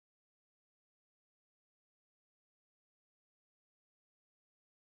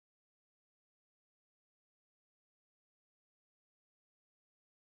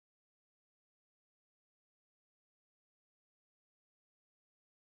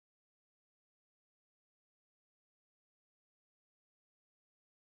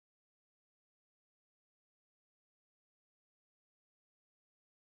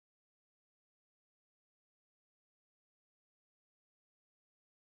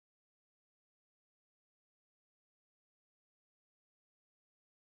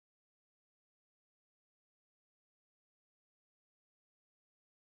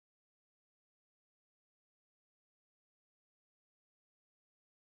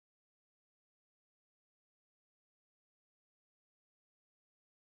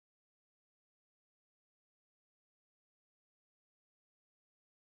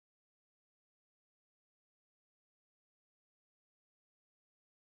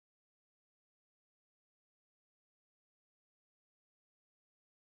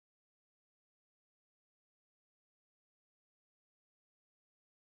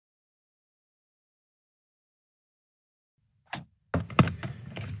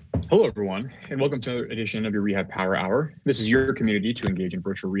Hello, everyone, and welcome to another edition of your Rehab Power Hour. This is your community to engage in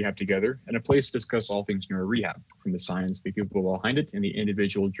virtual rehab together and a place to discuss all things neuro rehab, from the science, the people behind it, and the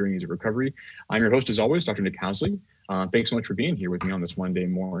individual journeys of recovery. I'm your host, as always, Dr. Nick Housley. Thanks so much for being here with me on this Monday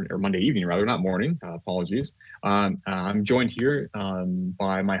morning, or Monday evening, rather, not morning. Apologies. I'm joined here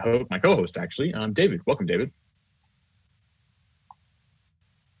by my co-host, actually, David. Welcome, David.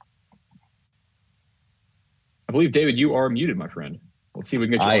 I believe, David, you are muted, my friend. Let's see if we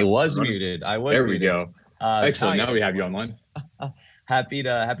can get you on. I was muted. There we go. Excellent. Now we have you online. Happy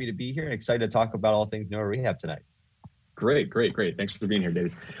to be here and excited to talk about all things neuro rehab tonight. Great. Thanks for being here,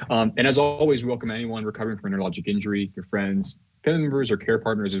 David. And as always, we welcome anyone recovering from a neurologic injury, your friends, family members, or care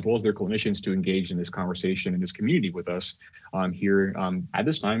partners, as well as their clinicians, to engage in this conversation in this community with us here at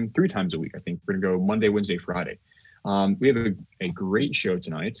this time, 3 times a week. I think we're going to go Monday, Wednesday, Friday. We have a great show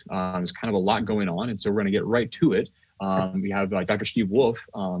tonight. There's kind of a lot going on, and so we're going to get right to it. We have Dr. Steve Wolf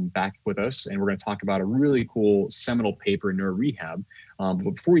back with us, and we're going to talk about a really cool seminal paper in neuro rehab. But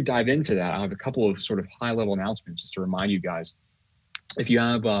before we dive into that, I have a couple of sort of high-level announcements just to remind you guys. If you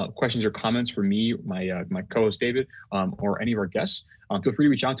have questions or comments for me, my co-host David, or any of our guests, feel free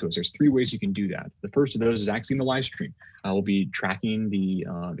to reach out to us. There's 3 ways you can do that. The first of those is actually in the live stream. We'll be tracking the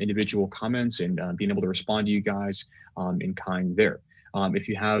individual comments and being able to respond to you guys in kind there. If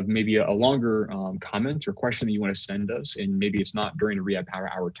you have maybe a longer comment or question that you want to send us, and maybe it's not during the Rehab Power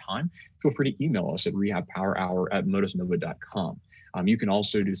Hour time, feel free to email us at rehabpowerhour@motusnova.com. You can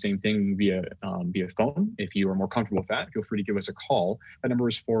also do the same thing via phone. If you are more comfortable with that, feel free to give us a call. That number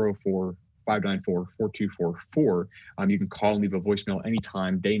is 404-594-4244. You can call and leave a voicemail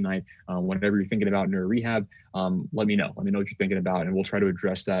anytime, day, night, whenever you're thinking about neuro rehab. Let me know what you're thinking about, and we'll try to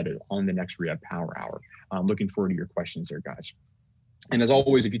address that on the next Rehab Power Hour. I'm looking forward to your questions there, guys. And as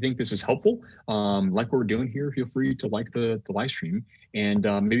always, if you think this is helpful, like what we're doing here, feel free to like the live stream and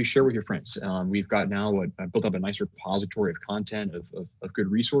maybe share with your friends. We've got now built up a nice repository of content, of good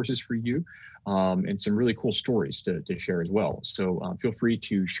resources for you, and some really cool stories to share as well. So feel free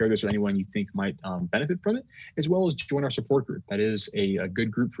to share this with anyone you think might benefit from it, as well as join our support group. That is a good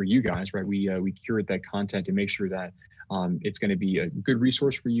group for you guys, right? We curate that content to make sure that it's going to be a good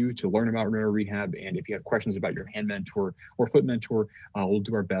resource for you to learn about neuro rehab. And if you have questions about your hand mentor or foot mentor, we'll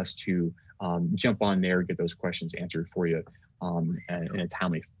do our best to jump on there and get those questions answered for you in a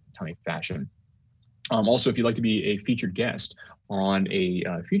timely fashion. Also, if you'd like to be a featured guest on a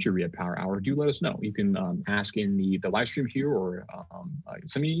future Rehab Power Hour, do let us know. You can ask in the live stream here, or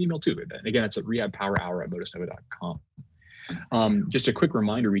send me an email too. And again, it's at rehabpowerhour@motusnova.com. Just a quick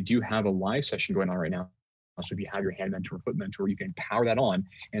reminder, we do have a live session going on right now. So if you have your hand mentor, foot mentor, you can power that on,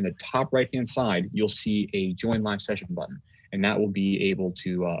 and the top right-hand side, you'll see a join live session button, and that will be able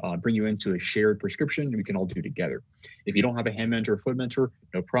to bring you into a shared prescription we can all do together. If you don't have a hand mentor or foot mentor,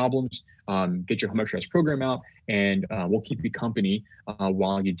 no problems. Get your home exercise program out, and we'll keep you company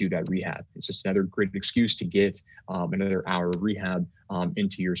while you do that rehab. It's just another great excuse to get another hour of rehab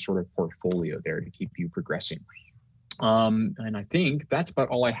into your sort of portfolio there to keep you progressing. And I think that's about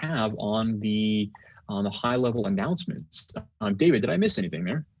all I have on the high-level announcements. David, did I miss anything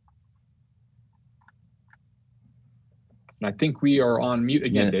there? And I think we are on mute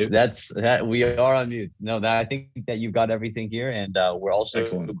again, David. We are on mute. No, I think that you've got everything here, and we're also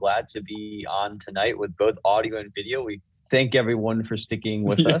Excellent. glad to be on tonight with both audio and video. We thank everyone for sticking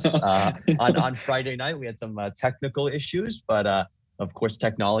with us. On Friday night, we had some technical issues, but of course,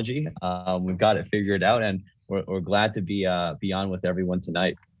 technology. We've got it figured out, and we're glad to be on with everyone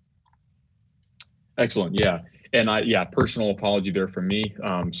tonight. Excellent. Yeah. And personal apology there from me.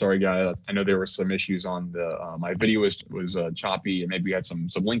 Sorry, guys. I know there were some issues on the my video was choppy, and maybe we had some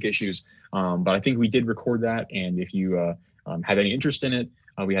link issues. But I think we did record that. And if you have any interest in it,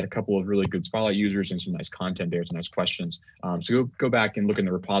 we had a couple of really good Spotlight users and some nice content there, some nice questions. So go back and look in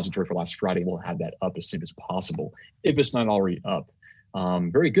the repository for last Friday. We'll have that up as soon as possible, if it's not already up.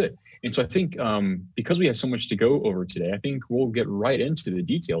 Very good. And so I think because we have so much to go over today, I think we'll get right into the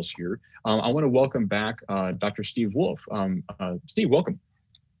details here. I want to welcome back Dr. Steve Wolf. Steve, welcome.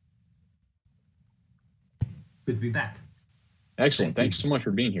 Good to be back. Excellent. Thanks so much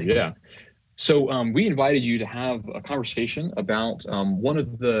for being here. Yeah. So we invited you to have a conversation about one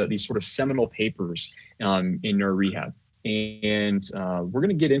of these sort of seminal papers in neuro rehab. And we're going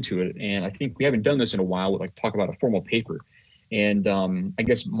to get into it. And I think we haven't done this in a while. We'd like to talk about a formal paper. And I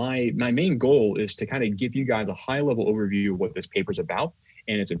guess my main goal is to kind of give you guys a high-level overview of what this paper is about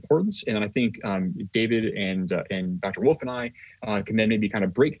and its importance. And then I think David and Dr. Wolf and I can then maybe kind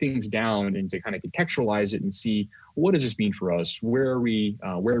of break things down and to kind of contextualize it and see, what does this mean for us? Where are we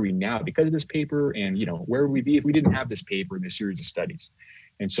now because of this paper? And where would we be if we didn't have this paper in this series of studies?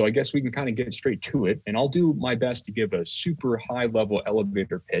 And so I guess we can kind of get straight to it, and I'll do my best to give a super high level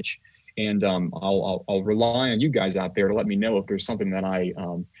elevator pitch. And I'll rely on you guys out there to let me know if there's something that I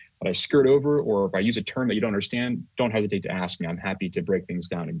skirt over, or if I use a term that you don't understand. Don't hesitate to ask me. I'm happy to break things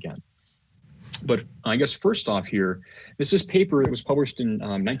down again. But I guess first off here, this is paper that was published in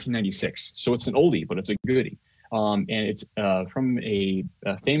 1996. So it's an oldie, but it's a goodie. And it's from a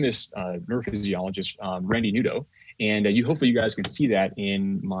famous neurophysiologist, Randy Nudo. And hopefully you guys can see that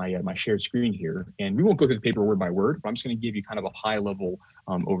in my shared screen here. And we won't go through the paper word by word, but I'm just going to give you kind of a high level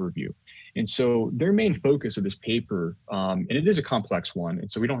overview. And so their main focus of this paper, and it is a complex one,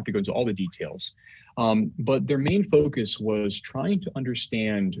 and so we don't have to go into all the details, but their main focus was trying to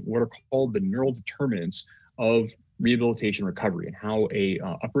understand what are called the neural determinants of rehabilitation recovery, and how a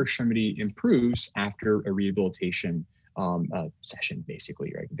upper extremity improves after a rehabilitation session,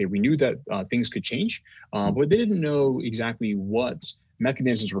 basically, right? We knew that things could change, but they didn't know exactly what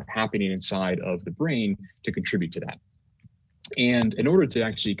mechanisms were happening inside of the brain to contribute to that. And in order to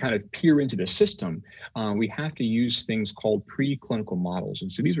actually kind of peer into the system, we have to use things called preclinical models.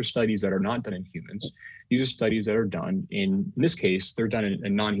 And so these are studies that are not done in humans. These are studies that are done in this case, they're done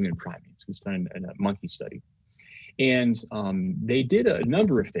in non-human primates. It's done in a monkey study. And they did a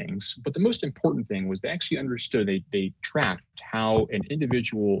number of things, but the most important thing was they actually understood, they tracked how an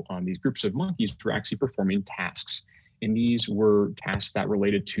individual, these groups of monkeys were actually performing tasks. And these were tasks that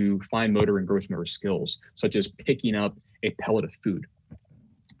related to fine motor and gross motor skills, such as picking up a pellet of food.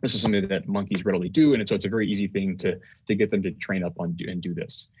 This is something that monkeys readily do, and so it's a very easy thing to get them to train up on and do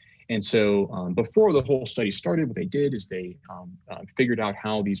this. And so before the whole study started, what they did is they figured out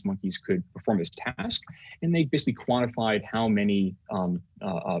how these monkeys could perform this task, and they basically quantified how many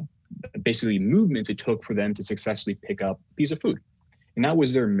basically movements it took for them to successfully pick up a piece of food. And that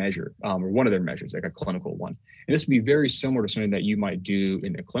was their measure, or one of their measures, like a clinical one. And this would be very similar to something that you might do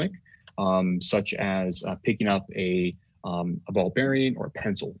in a clinic, such as picking up a ball bearing or a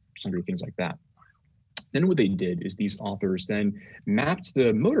pencil, sundry things like that. Then what they did is these authors then mapped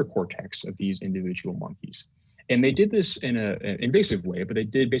the motor cortex of these individual monkeys. And they did this in an invasive way, but they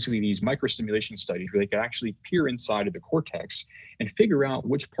did basically these microstimulation studies where they could actually peer inside of the cortex and figure out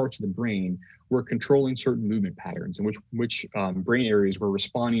which parts of the brain were controlling certain movement patterns, and which brain areas were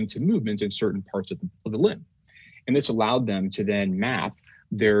responding to movements in certain parts of the limb. And this allowed them to then map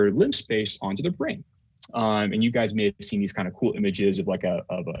their limb space onto the brain. And you guys may have seen these kind of cool images of like a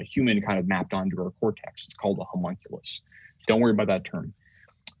human kind of mapped onto our cortex. It's called a homunculus. Don't worry about that term.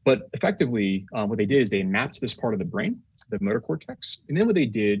 But effectively, what they did is they mapped this part of the brain, the motor cortex. And then what they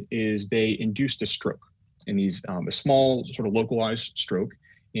did is they induced a stroke in these, a small sort of localized stroke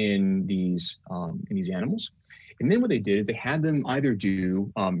in these animals. And then what they did is they had them either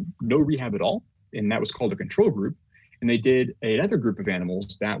do no rehab at all, and that was called a control group. And they did another group of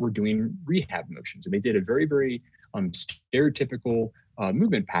animals that were doing rehab motions. And they did a very, very stereotypical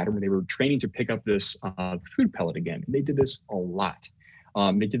movement pattern where they were training to pick up this food pellet again. And they did this a lot.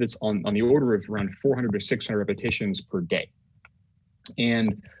 They did this on the order of around 400 to 600 repetitions per day.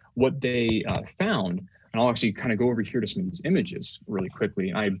 And what they found, and I'll actually kind of go over here to some of these images really quickly.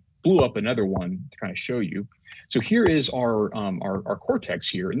 And I blew up another one to kind of show you. So here is our cortex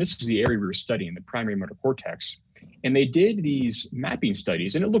here. And this is the area we were studying, the primary motor cortex. And they did these mapping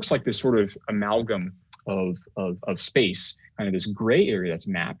studies, and it looks like this sort of amalgam of space, kind of this gray area that's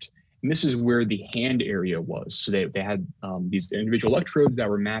mapped. And this is where the hand area was. So they had these individual electrodes that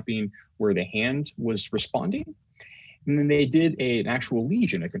were mapping where the hand was responding. And then they did an actual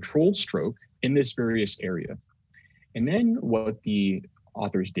lesion, a controlled stroke in this various area. And then what the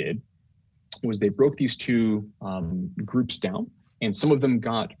authors did was they broke these two groups down, and some of them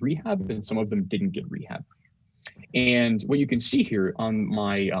got rehab and some of them didn't get rehab. And what you can see here on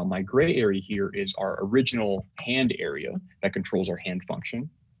my gray area here is our original hand area that controls our hand function.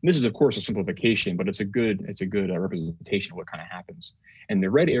 And this is, of course, a simplification, but it's a good representation of what kind of happens. And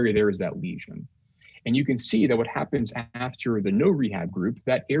the red area there is that lesion. And you can see that what happens after the no rehab group,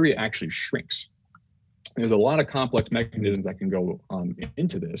 that area actually shrinks. There's a lot of complex mechanisms that can go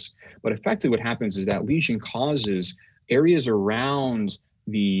into this, but effectively what happens is that lesion causes areas around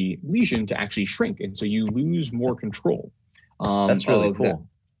the lesion to actually shrink, and so you lose more control. That's really cool.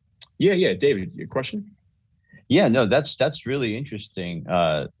 Yeah, David, your question? Yeah, no, that's really interesting,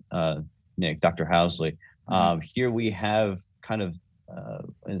 Nick, Dr. Housley. Here we have kind of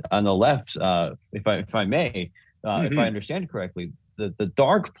on the left, if I may, if I understand correctly, the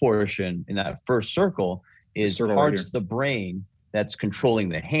dark portion in that first circle is parts of the brain that's controlling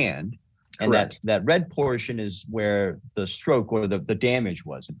the hand. And Correct. that red portion is where the stroke or the damage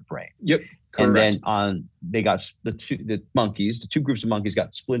was in the brain. Yep. And Correct. then they got the two groups of monkeys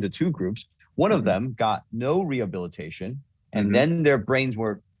got split into two groups. One of them got no rehabilitation, and then their brains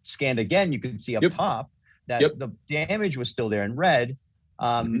were scanned again. You can see up top that the damage was still there in red,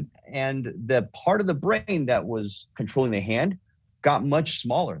 and the part of the brain that was controlling the hand got much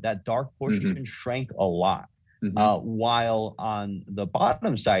smaller. That dark portion shrank a lot. While on the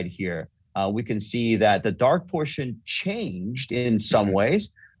bottom side here, we can see that the dark portion changed in some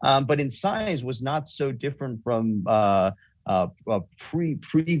ways, but in size was not so different from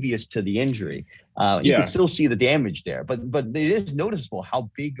previous to the injury. You can still see the damage there, but it is noticeable how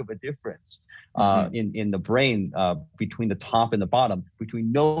big of a difference in the brain between the top and the bottom,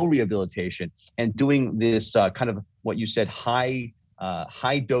 between no rehabilitation and doing this kind of what you said, high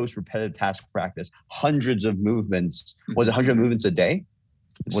dose repetitive task practice, hundreds of movements. Was it 100 movements a day?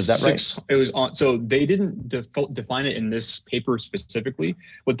 Was that right? It was on. So they didn't define it in this paper specifically.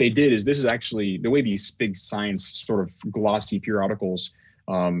 What they did is, this is actually the way these big science sort of glossy periodicals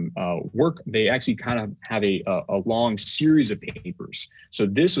work. They actually kind of have a long series of papers. So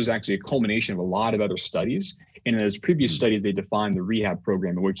this was actually a culmination of a lot of other studies. And in those previous studies, they defined the rehab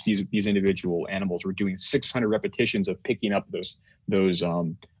program in which these individual animals were doing 600 repetitions of picking up those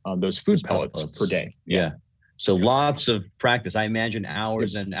food pellets per day. Yeah. So lots of practice. I imagine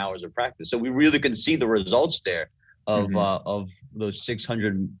hours and hours of practice. So we really can see the results there of those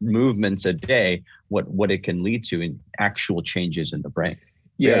 600 movements a day, what it can lead to in actual changes in the brain.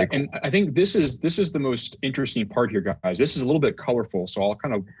 Yeah, cool. And I think this is the most interesting part here, guys. This is a little bit colorful, so I'll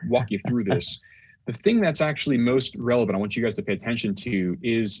kind of walk you through this. The thing that's actually most relevant, I want you guys to pay attention to,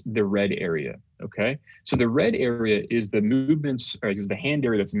 is the red area, okay? So the red area is the movements, or is the hand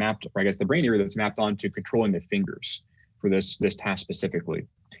area that's mapped, or I guess the brain area that's mapped onto controlling the fingers for this task specifically.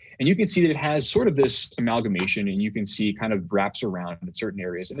 And you can see that it has sort of this amalgamation, and you can see kind of wraps around in certain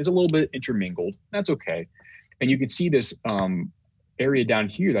areas, and it's a little bit intermingled. That's okay. And you can see this area down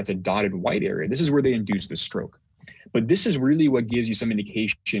here that's a dotted white area. This is where they induce the stroke. But this is really what gives you some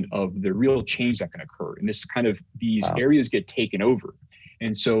indication of the real change that can occur. And this kind of, these areas get taken over.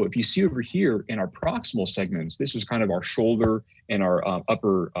 And so if you see over here in our proximal segments, this is kind of our shoulder and our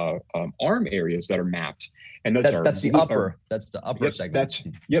upper arm areas that are mapped. And that's the upper segment.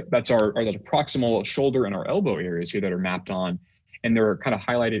 That's our proximal shoulder and our elbow areas here that are mapped on. And they're kind of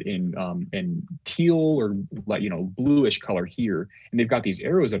highlighted in teal or bluish color here. And they've got these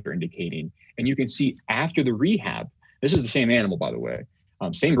arrows that are indicating. And you can see after the rehab, this is the same animal, by the way,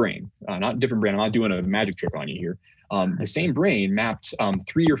 same brain, not different brain. I'm not doing a magic trick on you here. The same brain mapped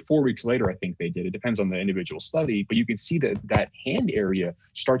 3 or 4 weeks later, I think they did. It depends on the individual study, but you can see that hand area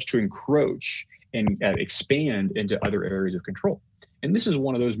starts to encroach and expand into other areas of control. And this is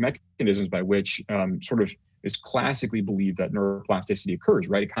one of those mechanisms by which sort of is classically believed that neuroplasticity occurs,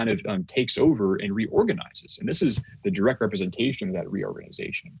 right? It kind of takes over and reorganizes. And this is the direct representation of that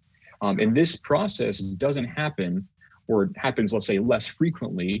reorganization. And this process doesn't happen, or it happens, let's say, less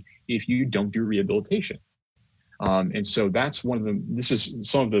frequently if you don't do rehabilitation. And so that's this is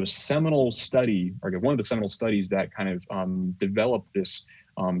some of the seminal study, or one of the seminal studies that kind of developed this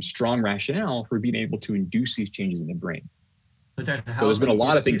strong rationale for being able to induce these changes in the brain. So there's been a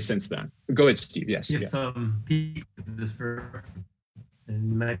lot of things since then. Go ahead, Steve. Yes. If people do this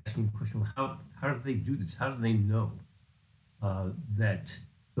and you might ask me a question, how do they do this? How do they know that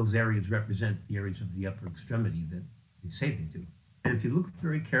those areas represent the areas of the upper extremity that they say they do? And if you look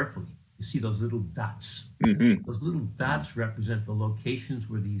very carefully, you see those little dots. Those little dots represent the locations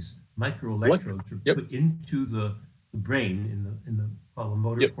where these microelectrodes are put into the brain in the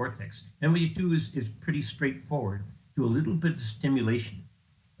motor cortex. And what you do is pretty straightforward. Do a little bit of stimulation,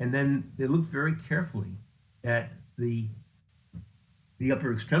 and then they look very carefully at the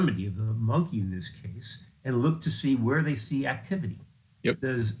upper extremity of the monkey in this case, and look to see where they see activity.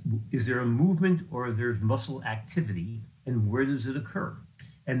 Is there a movement or there's muscle activity, and where does it occur?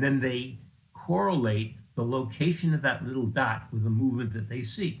 And then they correlate the location of that little dot with the movement that they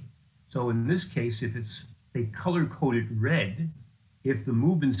see. So in this case, if they color-coded red, if the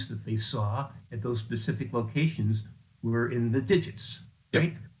movements that they saw at those specific locations were in the digits,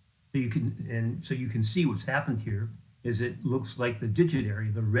 right? So you can see what's happened here is it looks like the digit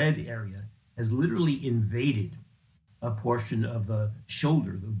area, the red area, has literally invaded a portion of the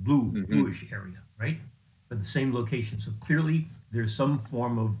shoulder, the bluish area, right? At the same location. So clearly there's some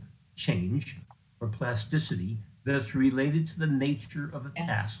form of change or plasticity that's related to the nature of the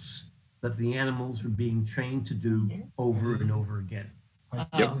tasks that the animals are being trained to do over and over again.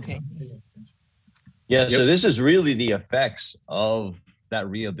 Okay. Yeah, so this is really the effects of that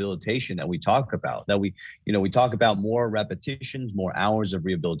rehabilitation that we talk about, that we talk about more repetitions, more hours of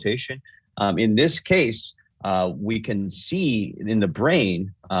rehabilitation. In this case, we can see in the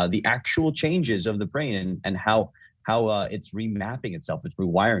brain the actual changes of the brain and how it's remapping itself, it's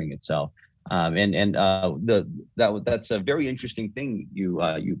rewiring itself. That's a very interesting thing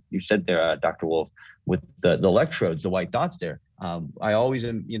you said there, Dr. Wolf, with the electrodes, the white dots there. I always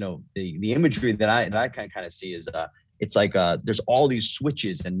am, the imagery that I kind of see is it's like there's all these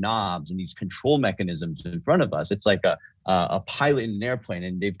switches and knobs and these control mechanisms in front of us. It's like a pilot in an airplane,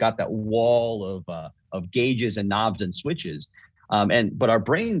 and they've got that wall of gauges and knobs and switches. But our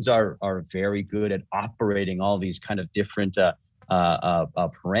brains are very good at operating all these kind of different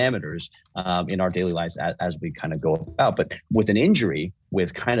parameters in our daily lives as we kind of go about. But with an injury,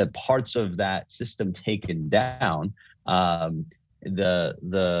 with kind of parts of that system taken down,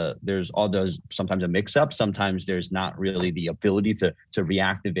 there's sometimes a mix-up, sometimes there's not really the ability to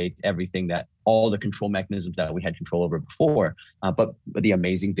reactivate everything, that all the control mechanisms that we had control over before. But the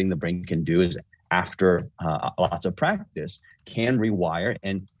amazing thing the brain can do is, after lots of practice, can rewire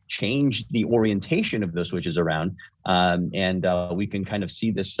and change the orientation of those switches around. We can kind of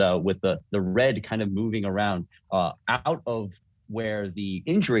see this with the red kind of moving around out of where the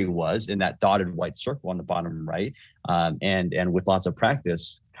injury was, in that dotted white circle on the bottom right, and with lots of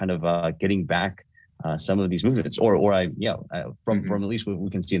practice, kind of getting back some of these movements, from at least what we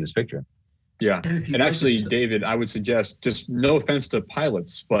can see in this picture. Yeah, and actually, David, I would suggest, just no offense to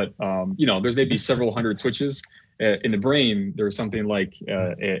pilots, but there's maybe several hundred switches. In the brain, there's something like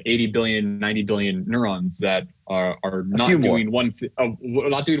 80 billion, 90 billion neurons that are not doing one thing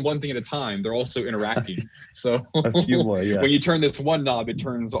at a time. They're also interacting. So a few more, yeah. When you turn this one knob, it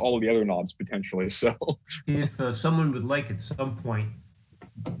turns all of the other knobs potentially. So if someone would like, at some point,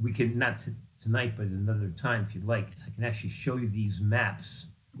 we can, not tonight, but another time, if you'd like, I can actually show you these maps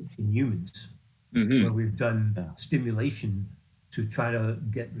in humans, where we've done stimulation to try to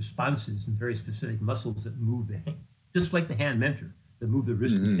get responses in very specific muscles that move the hand, just like the hand mentor, that move the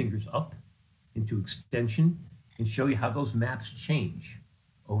wrist and fingers up into extension, and show you how those maps change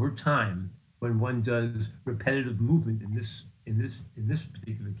over time when one does repetitive movement. In this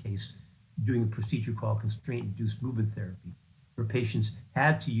particular case, doing a procedure called constraint-induced movement therapy, where patients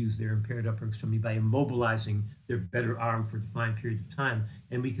had to use their impaired upper extremity by immobilizing their better arm for defined periods of time.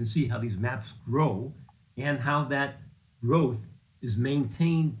 And we can see how these maps grow and how that growth is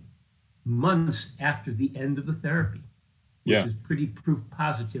maintained months after the end of the therapy, which is pretty proof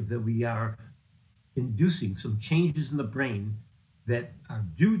positive that we are inducing some changes in the brain that are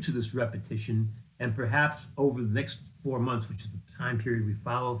due to this repetition. And perhaps over the next 4 months, which is the time period we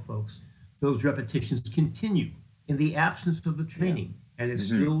follow folks, those repetitions continue in the absence of the training, and it's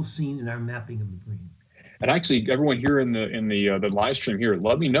still seen in our mapping of the brain. And actually, everyone here in the live stream here,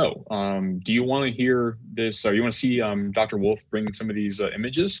 let me know. Do you want to hear this? Or you want to see Dr. Wolf bring some of these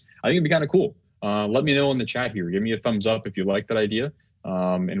images? I think it'd be kind of cool. Let me know in the chat here. Give me a thumbs up if you like that idea,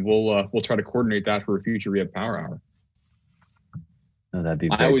 and we'll try to coordinate that for a future Rehab Power Hour. Oh, that'd be.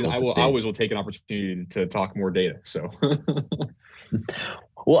 I always will take an opportunity to talk more data. So.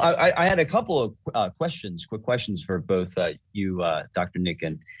 Well, I had a couple of quick questions for both you, Dr. Nick,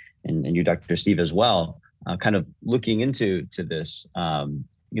 and you, Dr. Steve, as well. Kind of looking into this,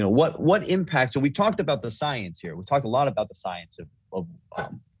 what impact? So we talked about the science here. We talked a lot about the science of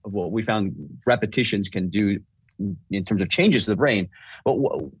what we found repetitions can do in terms of changes to the brain. But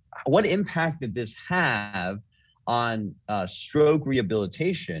what impact did this have on stroke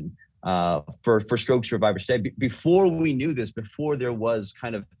rehabilitation for stroke survivors today? Before we knew this, before there was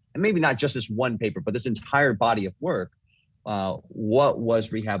kind of, and maybe not just this one paper, but this entire body of work, what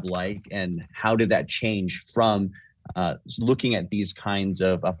was rehab like, and how did that change from looking at these kinds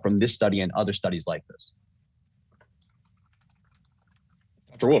of, from this study and other studies like this?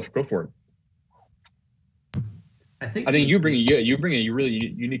 Dr. Wolf, go for it. I think you bring a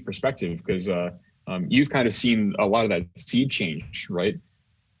really unique perspective, because you've kind of seen a lot of that seed change, right?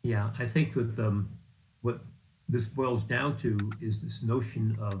 Yeah, I think with what this boils down to is this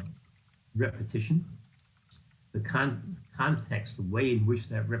notion of repetition, the context, the way in which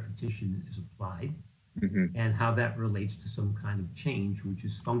that repetition is applied, and how that relates to some kind of change, which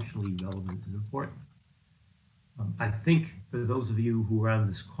is functionally relevant and important. I think for those of you who are on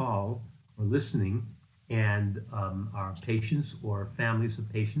this call or listening and are patients or families of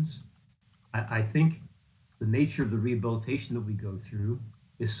patients, I think the nature of the rehabilitation that we go through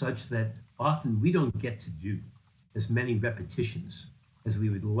is such that often we don't get to do as many repetitions as we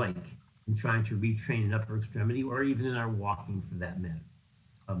would like in trying to retrain an upper extremity, or even in our walking for that matter.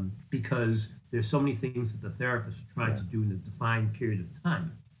 because there's so many things that the therapists are trying to do in a defined period of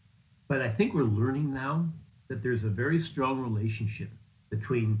time. But I think we're learning now that there's a very strong relationship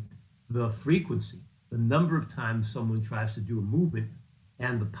between the frequency, the number of times someone tries to do a movement,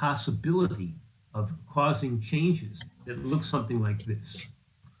 and the possibility of causing changes that look something like this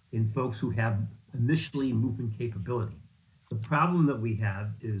in folks who have initially movement capability. The problem that we have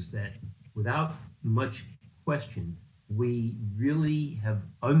is that without much question, we really have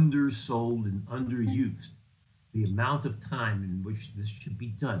undersold and underused the amount of time in which this should be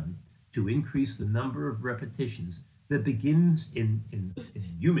done to increase the number of repetitions that begins in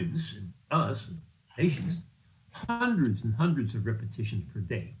humans, in us, in patients, hundreds and hundreds of repetitions per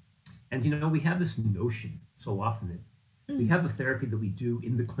day. And you know, we have this notion so often that we have a therapy that we do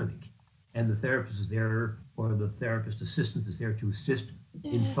in the clinic, and the therapist is there, or the therapist assistant is there to assist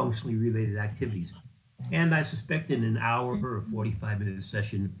in functionally related activities. And I suspect in an hour or a 45-minute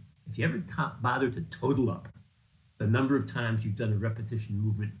session, if you ever bother to total up the number of times you've done a repetition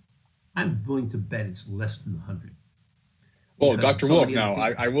movement, I'm willing to bet it's less than 100. Well, Dr. Wolf, now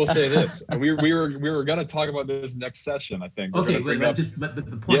I will say this: we were going to talk about this next session. I think. Okay, but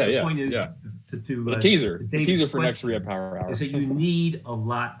the point is the teaser for next Rehab Power Hour is that you need a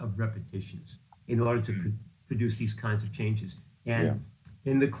lot of repetitions in order to produce these kinds of changes. And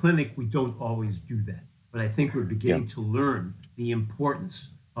in the clinic, we don't always do that. But I think we're beginning to learn the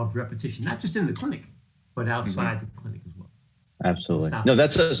importance of repetition, not just in the clinic, but outside the clinic as well. Absolutely. No,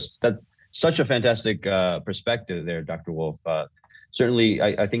 that's such a fantastic perspective there, Dr. Wolf. Certainly,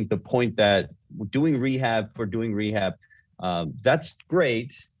 I think the point that doing rehab, that's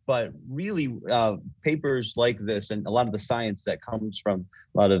great, but really papers like this and a lot of the science that comes from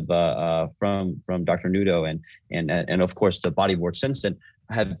a lot of from Dr. Nudo and of course the body of work since then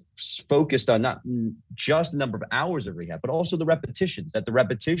have focused on not just the number of hours of rehab, but also the repetitions, that the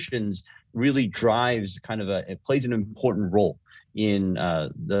repetitions really drives it plays an important role in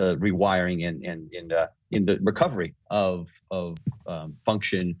the rewiring and in the recovery of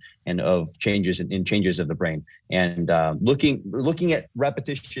function and of changes in changes of the brain. And looking at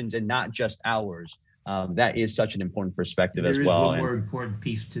repetitions and not just hours, that is such an important perspective as well. There is one more important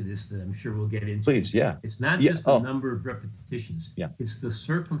piece to this that I'm sure we'll get into. Please, yeah. It's not just the number of repetitions. It's the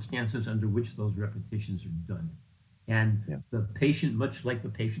circumstances under which those repetitions are done. And the patient, much like the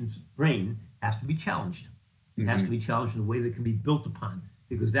patient's brain, has to be challenged. It has to be challenged in a way that can be built upon,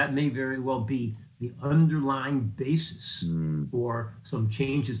 because that may very well be the underlying basis for some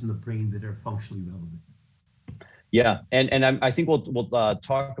changes in the brain that are functionally relevant. Yeah, and I think we'll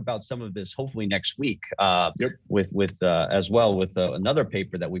talk about some of this hopefully next week with as well with another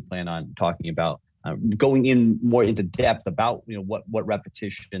paper that we plan on talking about, going in more into depth about what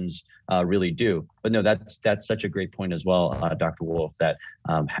repetitions really do. But no, that's such a great point as well, Dr. Wolf, that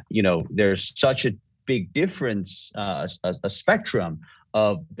there's such a big difference, a spectrum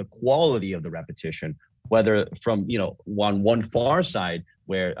of the quality of the repetition, whether from on one far side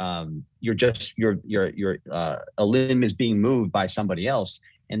where you're a limb is being moved by somebody else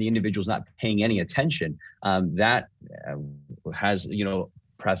and the individual's not paying any attention, that has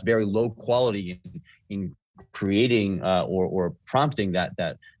perhaps very low quality in creating or prompting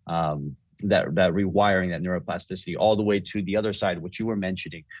that rewiring, that neuroplasticity, all the way to the other side, which you were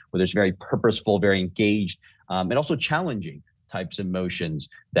mentioning, where there's very purposeful, very engaged, and also challenging types of motions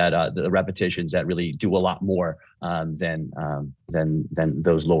that the repetitions that really do a lot more than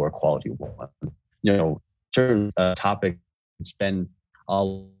those lower quality ones. Certain topic spend a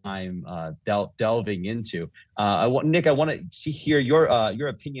lot of time delving into. Nick, I want to hear your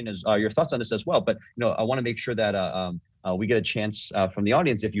opinion your thoughts on this as well. But I want to make sure that we get a chance from the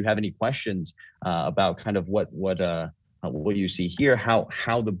audience if you have any questions about kind of what you see here,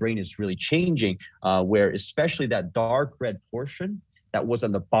 how the brain is really changing, where especially that dark red portion that was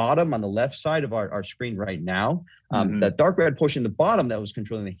on the bottom on the left side of our screen right now, that dark red portion at the bottom that was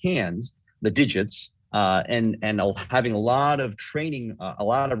controlling the hands, the digits, and having a lot of training, a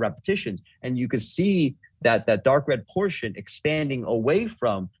lot of repetitions, and you could see that dark red portion expanding away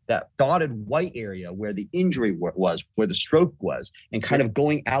from that dotted white area where the injury was, where the stroke was, and kind of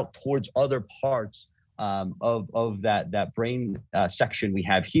going out towards other parts of that brain section we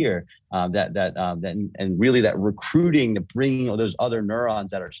have here, and really that recruiting, the bringing of those other neurons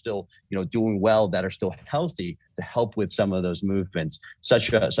that are still doing well, that are still healthy, to help with some of those movements.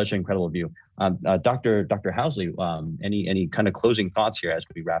 Such an incredible view. Dr. Housley, any kind of closing thoughts here as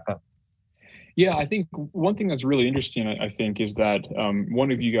we wrap up? Yeah, I think one thing that's really interesting, I think, is that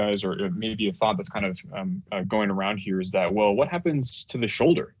one of you guys, or maybe a thought that's kind of going around here, is that, well, what happens to the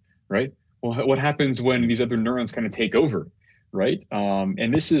shoulder, right? Well, what happens when these other neurons kind of take over? right?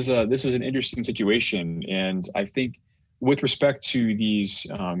 And this is an interesting situation. And I think with respect to these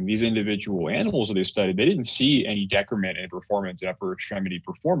individual animals that they studied, they didn't see any decrement in performance, in upper extremity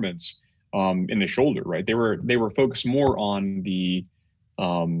performance in the shoulder, right? They were focused more on the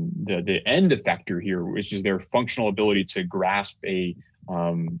end effector here, which is their functional ability to grasp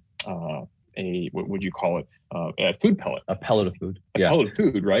what would you call it? A food pellet. A pellet of food. A pellet of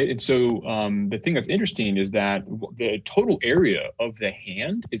food, right? And so the thing that's interesting is that the total area of the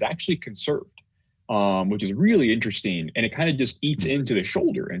hand is actually conserved, which is really interesting. And it kind of just eats into the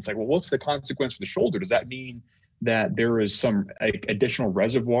shoulder. And it's like, well, what's the consequence for the shoulder? Does that mean that there is some additional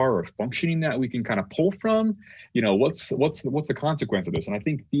reservoir of functioning that we can kind of pull from? You know, what's the consequence of this? And I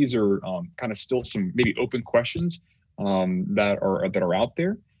think these are kind of still some maybe open questions that are out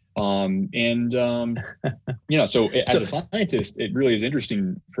there. You know, so as a scientist, it really is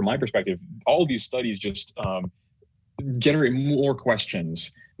interesting from my perspective. All of these studies just generate more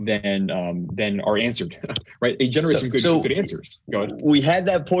questions than are answered, right? They generate some good answers. Go ahead. We had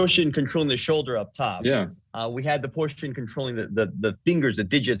that portion controlling the shoulder up top. Yeah. We had the portion controlling the fingers, the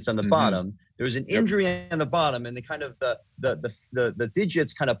digits on the bottom. There was an injury on the bottom, and the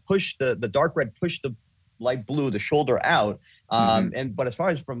digits kind of pushed the dark red, pushed the light blue, the shoulder out. But as far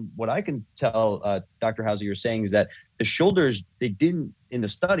as from what I can tell, Dr. Housley, you're saying is that the shoulders, they didn't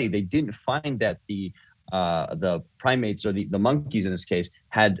find that the primates or the monkeys in this case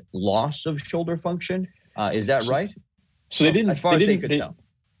had loss of shoulder function. Is that right? So they didn't, as far as they could tell.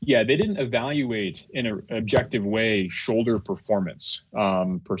 Yeah, they didn't evaluate in an objective way shoulder performance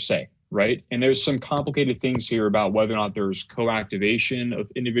per se, right? And there's some complicated things here about whether or not there's co-activation of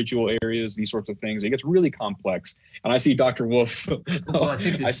individual areas, these sorts of things. It gets really complex. And I see Dr. Wolf. Well, I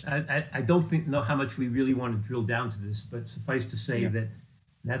think this, I don't know how much we really want to drill down to this, but suffice to say that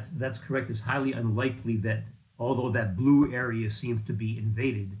that's correct. It's highly unlikely that, although that blue area seems to be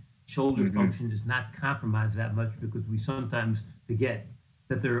invaded, shoulder function does not compromise that much, because we sometimes forget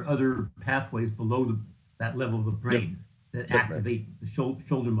that there are other pathways below that level of the brain that activate the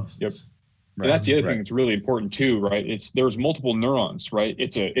shoulder muscles. Right. And that's the other thing that's really important too, right? There's multiple neurons, right?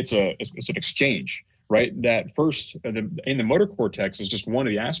 It's an exchange, right? That first in the motor cortex is just one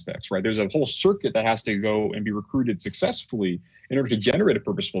of the aspects, right? There's a whole circuit that has to go and be recruited successfully in order to generate a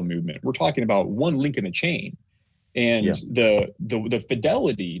purposeful movement. We're talking about one link in the chain. And the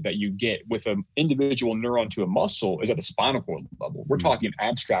fidelity that you get with an individual neuron to a muscle is at the spinal cord level. We're talking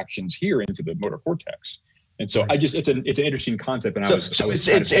abstractions here into the motor cortex. And so it's an interesting concept. And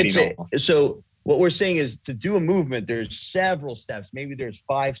so what we're saying is, to do a movement, there's several steps. Maybe there's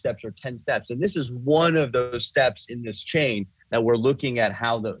 5 steps or 10 steps. And this is one of those steps in this chain that we're looking at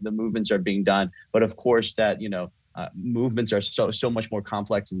how the movements are being done. But of course that, movements are so much more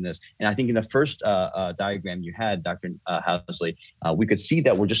complex in this. And I think in the first diagram you had, Dr. Housley, we could see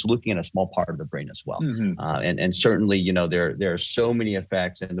that we're just looking at a small part of the brain as well. And certainly, there are so many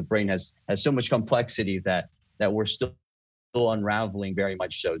effects, and the brain has so much complexity that we're still unraveling very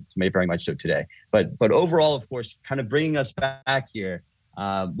much so today. But overall, of course, kind of bringing us back here,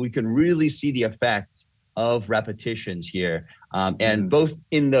 we can really see the effect of repetitions here, and both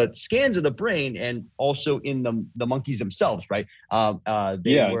in the scans of the brain and also in the monkeys themselves, right? So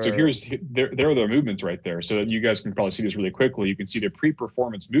there are their movements right there. So you guys can probably see this really quickly. You can see their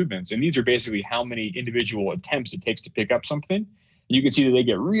pre-performance movements, and these are basically how many individual attempts it takes to pick up something. You can see that they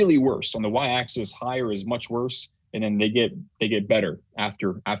get really worse. On the y-axis, higher is much worse, and then they get better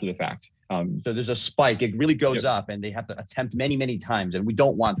after the fact. So there's a spike. It really goes up, and they have to attempt many, many times. And we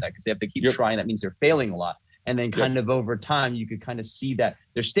don't want that, because they have to keep trying. That means they're failing a lot. And then kind of over time, you could kind of see that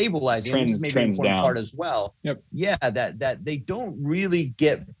they're stabilizing. This is maybe an important part as well. Yeah, that they don't really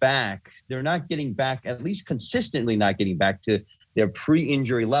get back. They're not getting back, at least consistently not getting back to their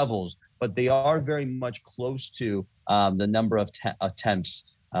pre-injury levels, but they are very much close to the number of attempts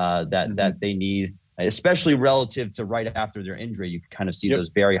that they need, especially relative to right after their injury. You can kind of see those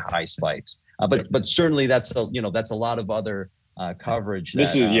very high spikes. But certainly that's a lot of other coverage.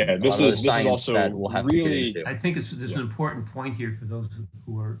 This is also that we'll have really. To get into. I think there's an important point here for those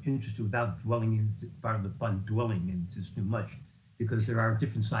who are interested, without dwelling into part of the fun, dwelling into too much, because there are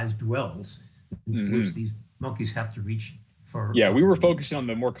different sized dwells which these monkeys have to reach for. Yeah, we were focusing on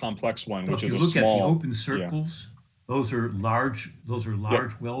the more complex one, which is a small. If you look at the open circles, those are large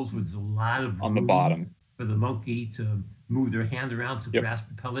wells with a lot of room on the bottom for the monkey to move their hand around to grasp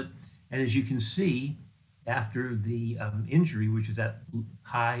the pellet. And as you can see, after the injury, which is that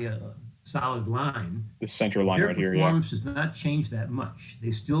high solid line, the central line right here, their performance does not change that much.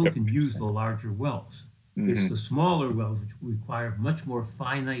 They still can use the larger wells. It's the smaller wells which require much more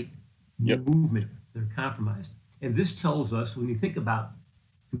finite movement that are compromised. And this tells us, when you think about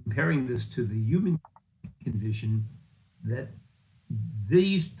comparing this to the human condition, that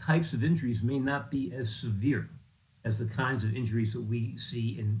these types of injuries may not be as severe as the kinds of injuries that we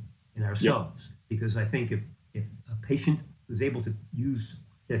see in ourselves. Yep. Because I think if a patient was able to use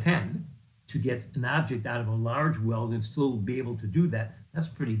their hand to get an object out of a large weld and still be able to do that, that's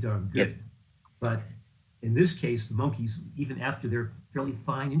pretty darn good. Yep. But in this case, the monkeys, even after their fairly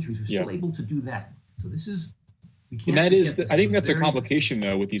fine injuries, are still able to do that. So this is, and that is, I think that's a complication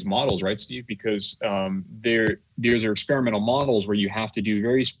though with these models, right, Steve? Because there's experimental models where you have to do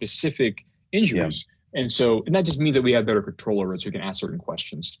very specific injuries. Yeah. And that just means that we have better control over it, so we can ask certain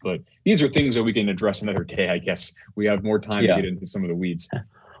questions. But these are things that we can address another day, I guess. We have more time to get into some of the weeds.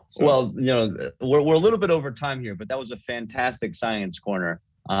 So. Well, we're a little bit over time here, but that was a fantastic science corner.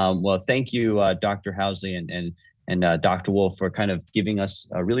 Well, thank you, Dr. Housley and Dr. Wu, for kind of giving us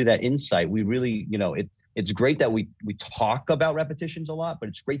really that insight. We really, it's great that we talk about repetitions a lot, but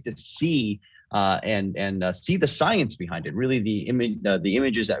it's great to see and see the science behind it. Really, the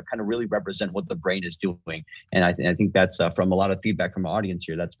images that kind of really represent what the brain is doing. And I think that's from a lot of feedback from our audience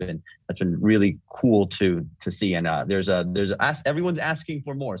here. That's been really cool to see. And everyone's asking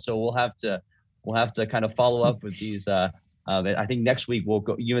for more, so we'll have to kind of follow up with these. I think next week we'll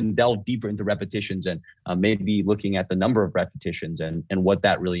go even delve deeper into repetitions and maybe looking at the number of repetitions and what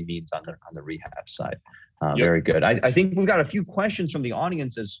that really means on the rehab side. Very good. I think we've got a few questions from the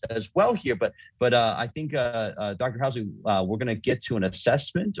audience as well here, but I think Dr. Housley, we're going to get to an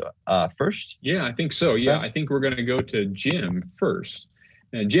assessment first. Yeah, I think so. Yeah, I think we're going to go to Jim first.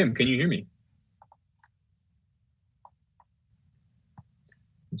 Jim, can you hear me?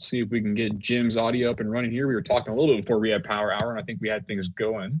 Let's see if we can get Jim's audio up and running here. We were talking a little bit before Rehab Power Hour, and I think we had things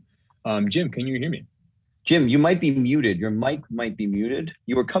going. Jim, can you hear me? Jim, you might be muted. Your mic might be muted.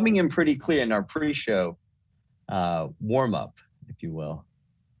 You were coming in pretty clear in our pre-show warm-up, if you will.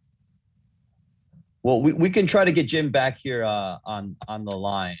 Well, we can try to get Jim back here on the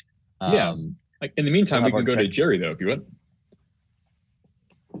line. Yeah. Like in the meantime, we can go to Jerry, though, if you would.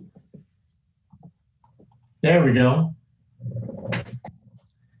 There we go.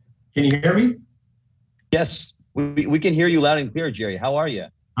 Can you hear me? Yes, we can hear you loud and clear, Jerry. How are you?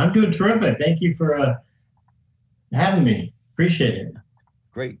 I'm doing terrific. Thank you for having me. Appreciate it.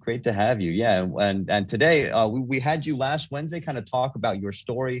 Great to have you. Yeah, and today we had you last Wednesday kind of talk about your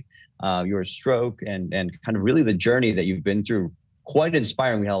story, your stroke, and kind of really the journey that you've been through. Quite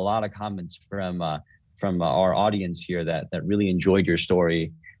inspiring. We had a lot of comments from our audience here that really enjoyed your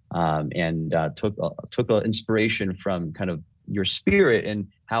story and took inspiration from kind of your spirit and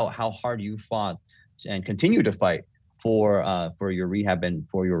how hard you fought and continue to fight for your rehab and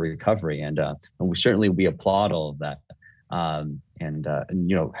for your recovery. And we applaud all of that. And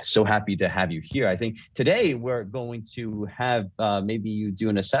so happy to have you here. I think today we're going to have maybe you do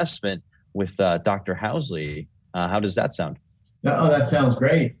an assessment with Dr. Housley. How does that sound? Oh, that sounds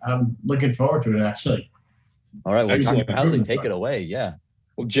great. I'm looking forward to it, actually. All right, well, Dr. Housley, take it away. Yeah.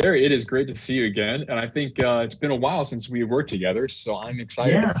 Well, Jerry, it is great to see you again. And I think it's been a while since we worked together, so I'm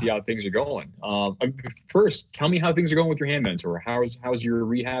excited to see how things are going. First, tell me how things are going with your hand mentor. How's your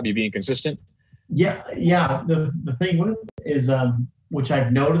rehab? You being consistent? Yeah. The thing with it is, which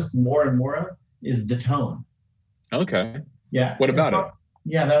I've noticed more and more of, is the tone. Okay. Yeah. What about it?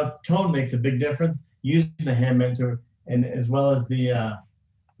 Yeah, that tone makes a big difference. Using the hand mentor and as well as the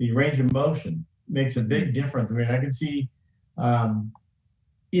range of motion makes a big difference. I mean, I can see,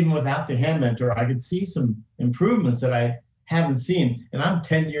 even without the hand mentor, I could see some improvements that I haven't seen. And I'm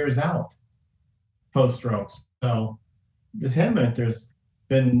 10 years out post-stroke. So this hand mentor's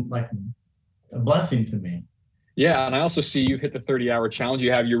been like a blessing to me. Yeah, and I also see you've hit the 30-hour challenge.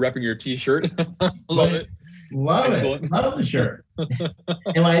 You're repping your T-shirt. Love it. Love the shirt.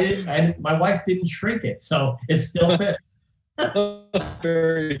 And my wife didn't shrink it, so it still fits.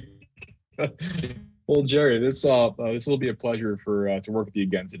 Very good. Well, Jerry, this will be a pleasure to work with you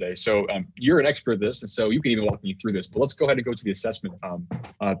again today. So you're an expert at this, and so you can even walk me through this. But let's go ahead and go to the assessment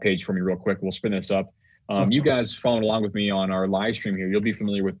page for me real quick. We'll spin this up. You guys following along with me on our live stream here, you'll be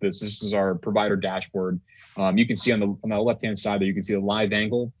familiar with this. This is our provider dashboard. You can see on the left-hand side there, you can see the live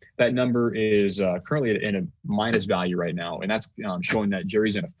angle. That number is currently in a minus value right now, and that's showing that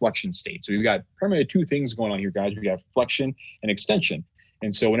Jerry's in a flexion state. So we've got primarily two things going on here, guys. We have flexion and extension.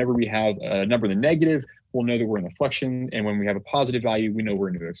 And so whenever we have a number in the negative, we'll know that we're in the flexion. And when we have a positive value, we know we're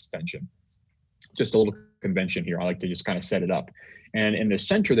in the extension. Just a little convention here. I like to just kind of set it up. And in the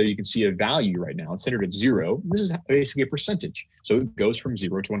center there, you can see a value right now. It's centered at 0. This is basically a percentage. So it goes from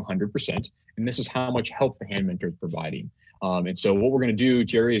 0 to 100%. And this is how much help the hand mentor is providing. And so what we're going to do,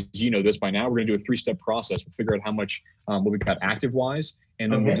 Jerry, is, you know this by now, we're going to do a 3-step process. We'll figure out how much, what we've got active-wise,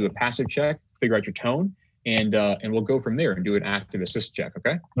 and then we'll do a passive check, figure out your tone, and we'll go from there and do an active assist check,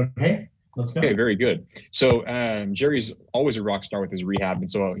 okay? Okay, let's go. Okay, very good. So Jerry's always a rock star with his rehab, and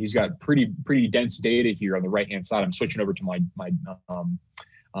so he's got pretty dense data here on the right-hand side. I'm switching over to my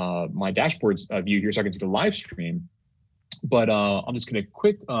dashboard's view here so I can see the live stream. But I'm just going to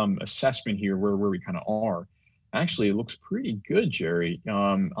quick assessment here where we kind of are. Actually, it looks pretty good, Jerry.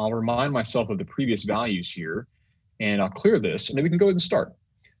 I'll remind myself of the previous values here, and I'll clear this, and then we can go ahead and start.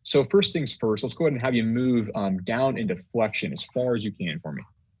 So first things first, let's go ahead and have you move down into flexion as far as you can for me.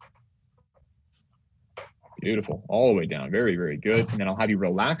 Beautiful, all the way down, very, very good. And then I'll have you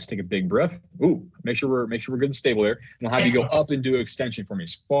relax, take a big breath. Ooh, make sure we're good and stable there. And I'll have you go up and do extension for me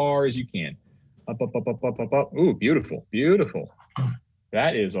as far as you can. Up, up, up, up, up, up, up. Ooh, beautiful, beautiful.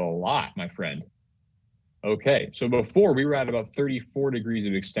 That is a lot, my friend. Okay, so before we were at about 34 degrees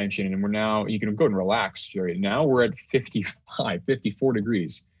of extension, and we're now, you can go and relax, Jerry. Now we're at 54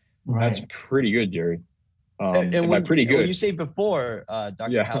 degrees. Right. That's pretty good, Jerry. And by pretty good, when you say before,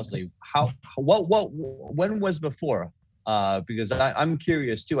 Dr. Housley, when was before? Because I'm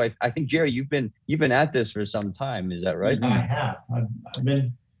curious too. I think, Jerry, you've been at this for some time. Is that right? I have. I've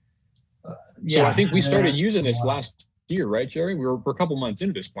been. So I think we started using this last year, right, Jerry? We're a couple months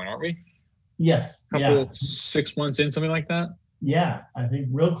into this point, aren't we? Yes. Couple 6 months in, something like that. Yeah, I think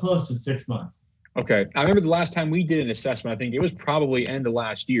real close to 6 months. Okay, I remember the last time we did an assessment. I think it was probably end of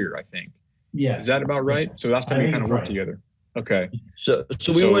last year. I think. Yes. Is that about right? So last time we kind of worked together. Okay. So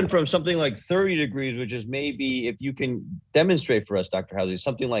we went from something like 30 degrees, which is maybe, if you can demonstrate for us, Dr. Housley,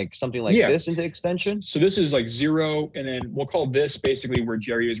 something like this into extension. So this is like 0, and then we'll call this basically where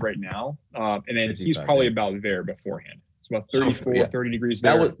Jerry is right now, and then he's probably about there beforehand. It's about 34, 30 degrees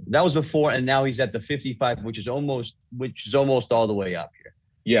there. That was before, and now he's at the 55, which is almost all the way up here.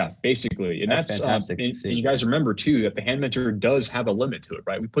 Yeah, basically. And that's fantastic. And you guys remember too that the Hand Mentor does have a limit to it,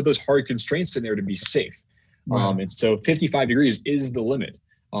 right? We put those hard constraints in there to be safe. Right. And so 55 degrees is the limit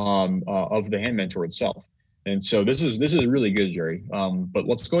of the Hand Mentor itself. And so this is really good, Jerry. But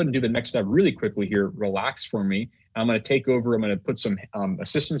let's go ahead and do the next step really quickly here. Relax for me. I'm going to take over. I'm going to put some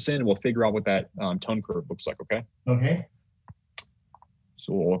assistance in, and we'll figure out what that tone curve looks like, okay? Okay.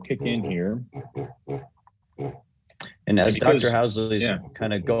 So we'll kick in here. And as Dr. Housley is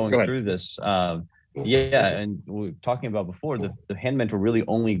kind of going through this, and we were talking about before, the Hand Mentor really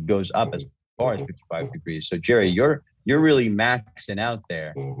only goes up as far as 55 degrees. So Jerry, you're really maxing out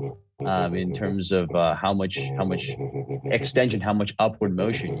there in terms of how much extension, how much upward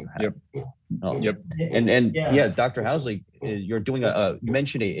motion you have. Yep. And Dr. Housley, you're doing you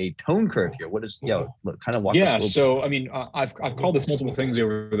mentioned a tone curve here. What is kind of walk us? So I mean, I've called this multiple things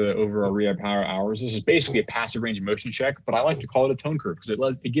over our Rehab Power Hours. This is basically a passive range of motion check, but I like to call it a tone curve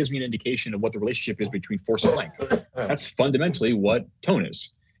because it gives me an indication of what the relationship is between force and length. That's fundamentally what tone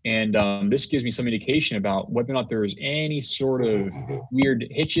is. And this gives me some indication about whether or not there is any sort of weird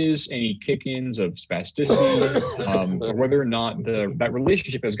hitches, any kick-ins of spasticity, or whether or not that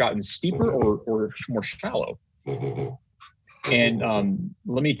relationship has gotten steeper or more shallow. And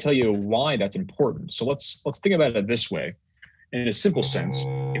let me tell you why that's important. So let's think about it this way. In a simple sense,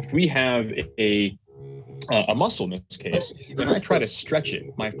 if we have a muscle in this case, and I try to stretch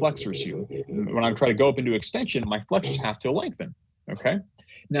it, my flexors here, when I try to go up into extension, my flexors have to lengthen, okay?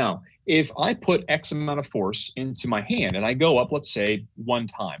 Now, if I put X amount of force into my hand and I go up, let's say 1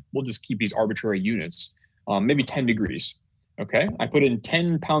 time, we'll just keep these arbitrary units, maybe 10 degrees, okay? I put in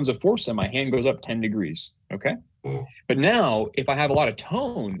 10 pounds of force and my hand goes up 10 degrees, okay? But now, if I have a lot of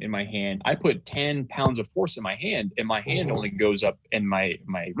tone in my hand, I put 10 pounds of force in my hand and my hand only goes up and my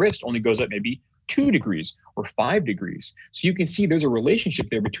wrist only goes up maybe 2 degrees or 5 degrees. So you can see there's a relationship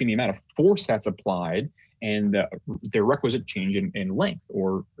there between the amount of force that's applied and the requisite change in length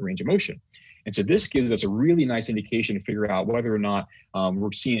or range of motion. And so this gives us a really nice indication to figure out whether or not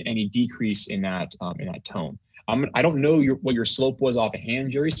we're seeing any decrease in that tone. I don't know what your slope was off a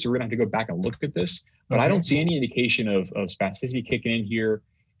hand, Jerry, so we're gonna have to go back and look at this, but I don't see any indication of spasticity kicking in here,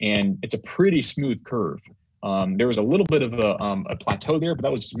 and it's a pretty smooth curve. There was a little bit of a plateau there, but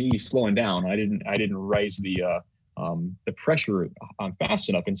that was me slowing down. I didn't raise the pressure fast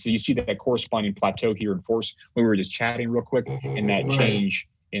enough. And so you see that corresponding plateau here in force when we were just chatting real quick, and that change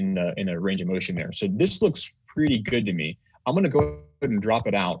in the range of motion there. So this looks pretty good to me. I'm going to go ahead and drop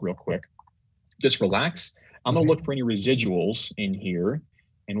it out real quick. Just relax. I'm going to look for any residuals in here,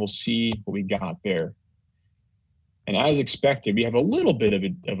 and we'll see what we got there. And as expected, we have a little bit of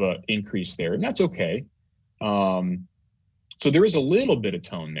an increase there, and that's okay. So there is a little bit of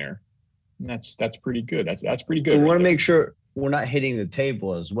tone there. That's pretty good. That's pretty good. We want to make sure we're not hitting the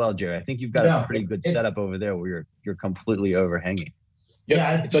table as well, Jerry. I think you've got a pretty good setup over there where you're completely overhanging. Yep.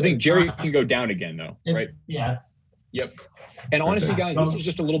 Yeah. So I think Jerry can go down again though, right? Yeah. Yep. And honestly, guys, this is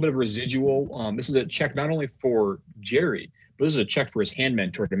just a little bit of residual. This is a check not only for Jerry, but this is a check for his hand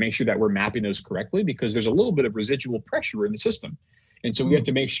mentor to make sure that we're mapping those correctly, because there's a little bit of residual pressure in the system. And so we have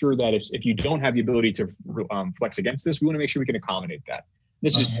to make sure that if you don't have the ability to flex against this, we want to make sure we can accommodate that.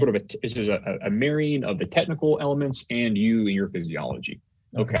 This is sort of a marrying of the technical elements and you and your physiology.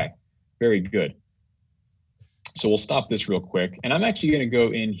 Okay, very good. So we'll stop this real quick. And I'm actually going to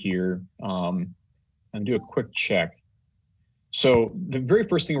go in here and do a quick check. So the very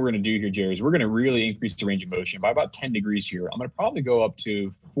first thing we're going to do here, Jerry, is we're going to really increase the range of motion by about 10 degrees here. I'm going to probably go up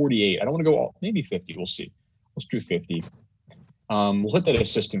to 48. I don't want to go maybe 50. We'll see. Let's do 50. We'll hit that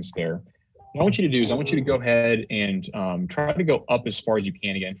assistance there. What I want you to do is I want you to go ahead and try to go up as far as you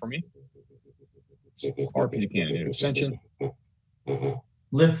can again for me. As far as you can in ascension.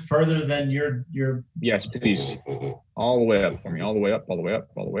 Lift further than your. Yes, please. All the way up for me. All the way up. All the way up.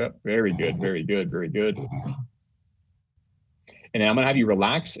 All the way up. Very good. Very good. Very good. And then I'm gonna have you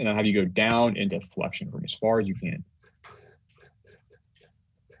relax, and I'll have you go down into flexion for me as far as you can.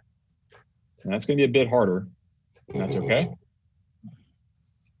 And that's gonna be a bit harder. And that's okay.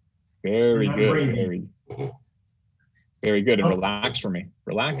 Very good. Very good. And relax for me.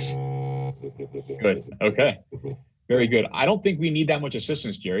 Relax. Good. Okay. Very good. I don't think we need that much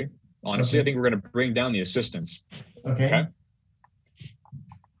assistance, Jerry. Honestly, I think we're going to bring down the assistance. Okay.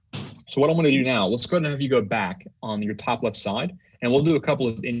 So what I'm going to do now, let's go ahead and have you go back on your top left side, and we'll do a couple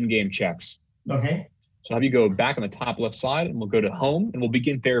of in-game checks. Okay. So have you go back on the top left side, and we'll go to home, and we'll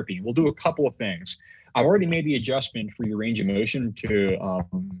begin therapy. We'll do a couple of things. I've already made the adjustment for your range of motion to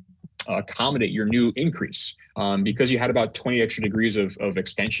accommodate your new increase. Because you had about 20 extra degrees of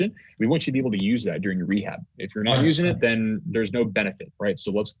extension, we want you to be able to use that during your rehab. If you're not using it, then there's no benefit, right?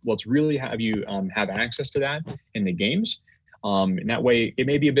 So let's really have you have access to that in the games. And that way it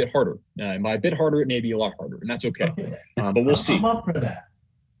may be a bit harder. And by a bit harder, it may be a lot harder, and that's okay. But we'll see. I'm up for that.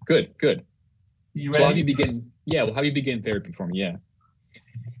 Good, good. You ready? So we'll have you begin therapy for me, yeah.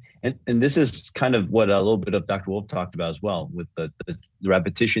 And this is kind of what a little bit of Dr. Wolf talked about as well, with the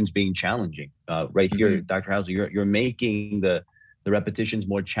repetitions being challenging. Right here, Dr. Housley, you're making the repetitions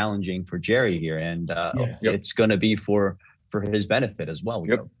more challenging for Jerry here, and it's going to be for his benefit as well.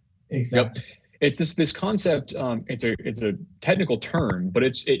 Yep. Exactly. Yep. It's this concept. It's a technical term, but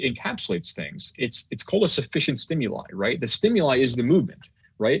it encapsulates things. It's called a sufficient stimuli, right? The stimuli is the movement,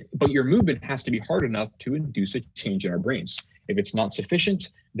 right? But your movement has to be hard enough to induce a change in our brains. If it's not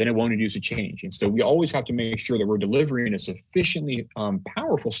sufficient, then it won't induce a change. And so we always have to make sure that we're delivering a sufficiently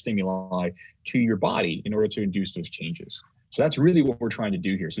powerful stimuli to your body in order to induce those changes. So that's really what we're trying to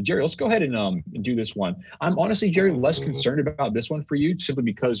do here. So Jerry, let's go ahead and do this one. I'm honestly, Jerry, less concerned about this one for you, simply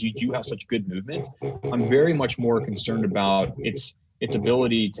because you do have such good movement. I'm very much more concerned about its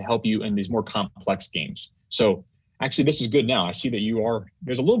ability to help you in these more complex games. So actually, this is good now. I see that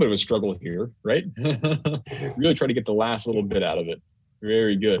there's a little bit of a struggle here, right? Really try to get the last little bit out of it.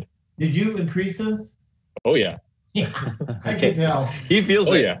 Very good. Did you increase this? Oh, yeah. I can tell. He feels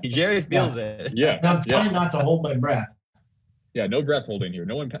it. Yeah. Jerry feels it. Yeah. And I'm trying not to hold my breath. Yeah, no breath holding here.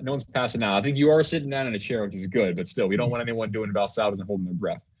 No one's passing out. I think you are sitting down in a chair, which is good, but still, we don't want anyone doing Valsalvas and holding their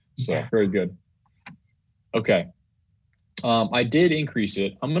breath. So very good. Okay. I did increase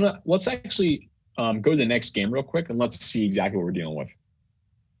it. Let's actually go to the next game real quick, and let's see exactly what we're dealing with.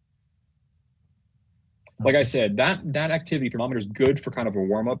 Like I said, that activity thermometer is good for kind of a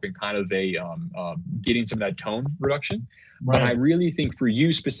warm up and kind of a getting some of that tone reduction. Right. But I really think for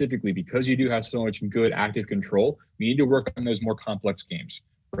you specifically, because you do have so much good active control, we need to work on those more complex games,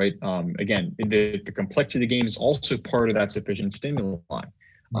 right? Again, the complexity of the game is also part of that sufficient stimuli.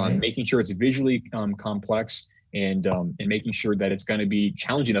 Right. Making sure it's visually complex and making sure that it's going to be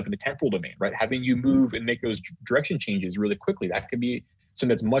challenging enough in the temporal domain, right? Having you move and make those direction changes really quickly, that could be something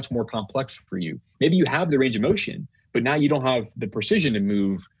that's much more complex for you. Maybe you have the range of motion, but now you don't have the precision to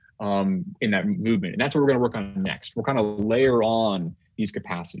move in that movement. And that's what we're going to work on next. We'll kind of layer on these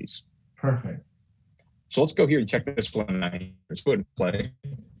capacities. Perfect. So let's go here and check this one out. Let's go ahead and play.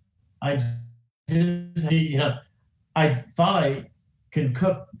 I thought I could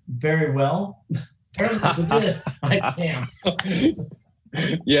cook very well. Apparently with this, I can't.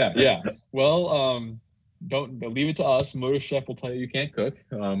 Yeah. Well, don't leave it to us. Motor Chef will tell you can't cook,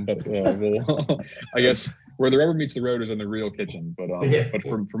 but we'll, I guess Where the rubber meets the road is in the real kitchen, but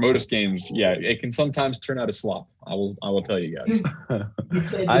for Motus games, yeah, it can sometimes turn out a slop. I will tell you guys.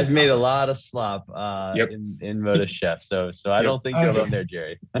 I've made a lot of slop in Motus Chef, so I don't think you're alone there,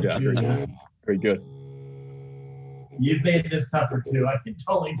 Jerry. Yeah, very good. You've made this tougher too. I can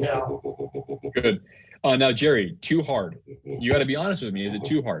totally tell. Good. Now, Jerry, too hard. You got to be honest with me. Is it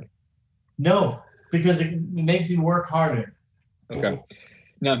too hard? No, because it makes me work harder. Okay.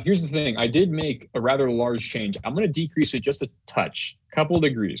 Now, here's the thing. I did make a rather large change. I'm going to decrease it just a touch, couple of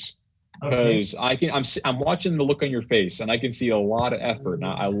degrees, because I'm watching the look on your face, and I can see a lot of effort.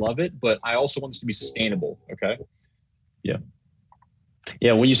 Now, I love it, but I also want this to be sustainable. Okay. Yeah.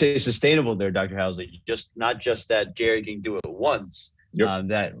 Yeah. When you say sustainable, there, Dr. Housley, not just that Jerry can do it once.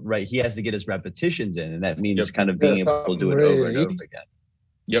 That he has to get his repetitions in, and that means kind of being able to do it over and over again.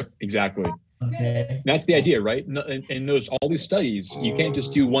 Yep. Exactly. Okay. That's the idea, right? In all these studies, you can't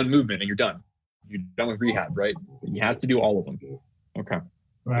just do one movement and you're done. You're done with rehab, right? You have to do all of them. Okay.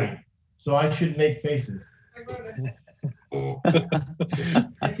 Right. So I should make faces. Well,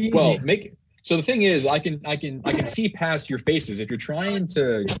 so the thing is, I can see past your faces. If you're trying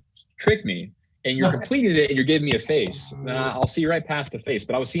to trick me and you're completing it and you're giving me a face, then I'll see right past the face.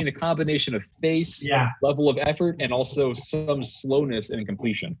 But I was seeing a combination of face, level of effort, and also some slowness in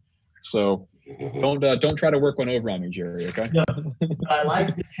completion. So don't try to work one over on me, Jerry. Okay. No, I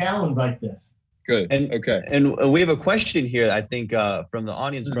like the challenge like this. Good. Okay. And we have a question here, I think, from the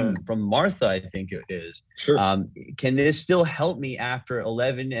audience, from Martha, I think it is. Sure. Can this still help me after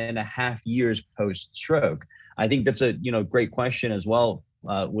 11 and a half years post-stroke? I think that's a great question as well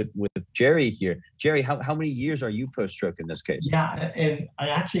with Jerry here. Jerry, how many years are you post-stroke in this case? Yeah, and I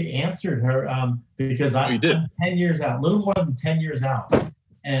actually answered her because I'm 10 years out, a little more than 10 years out.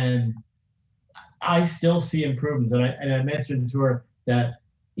 And I still see improvements. And I mentioned to her that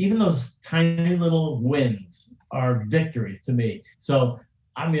even those tiny little wins are victories to me. So,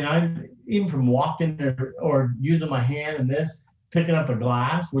 I mean, I'm even from walking or using my hand in this, picking up a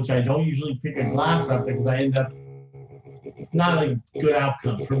glass, which I don't usually pick a glass up because I end up, it's not a good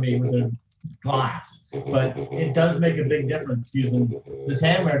outcome for me with a glass. But it does make a big difference using this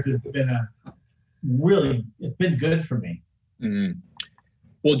hand mark has been it's been good for me. Mm-hmm.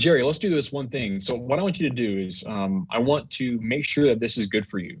 Well, Jerry, let's do this one thing. So what I want you to do is I want to make sure that this is good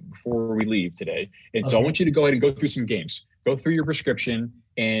for you before we leave today. And so I want you to go ahead and go through some games, go through your prescription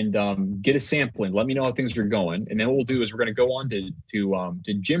and get a sampling. Let me know how things are going. And then what we'll do is we're going to go on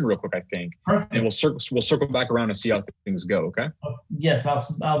to Jim real quick, I think. Perfect. And we'll circle back around and see how things go. Okay. Yes,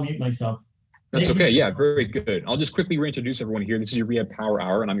 I'll mute myself. That's okay. Yeah, very good. I'll just quickly reintroduce everyone here. This is your Rehab Power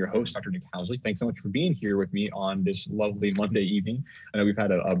Hour, and I'm your host, Dr. Nick Housley. Thanks so much for being here with me on this lovely Monday evening. I know we've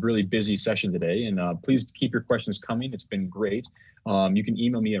had a really busy session today, and please keep your questions coming. It's been great. You can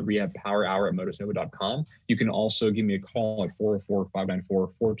email me at rehabpowerhour@motusnova.com. You can also give me a call at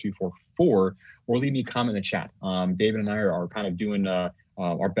 404-594-4244 or leave me a comment in the chat. David and I are kind of doing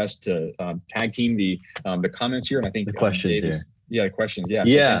our best to tag team the comments here, and I think the questions. The questions. Yeah.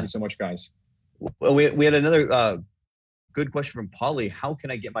 So thank you so much, guys. Well, we had another good question from Polly. How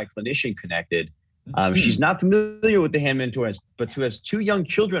can I get my clinician connected? She's not familiar with the Hand Mentor, but she has 2 young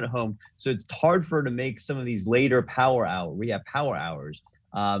children at home, so it's hard for her to make some of these later rehab power hours.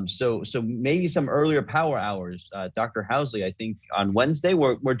 So maybe some earlier power hours. Dr. Housley, I think on Wednesday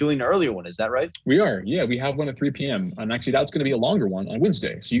we're doing an earlier one. Is that right? We are. Yeah, we have one at 3 p.m. And actually, that's going to be a longer one on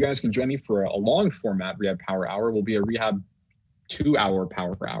Wednesday. So you guys can join me for a long format Rehab Power Hour. Will be a Rehab 2-hour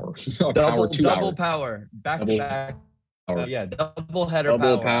power hour. Double power, back to back. Double header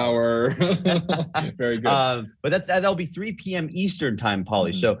power. Very good. But that'll be 3 p.m. Eastern time,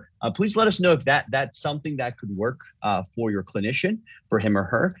 Polly. So please let us know if that's something that could work for your clinician, for him or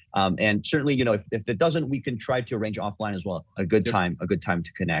her. And certainly, if it doesn't, we can try to arrange offline as well. A good time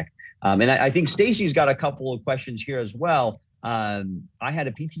to connect. And I think Stacy's got a couple of questions here as well. I had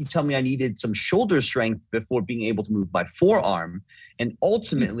a PT tell me I needed some shoulder strength before being able to move my forearm, and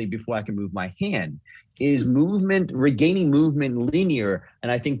ultimately before I can move my hand. Is regaining movement linear?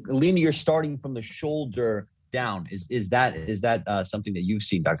 And I think linear starting from the shoulder down. Is that something that you've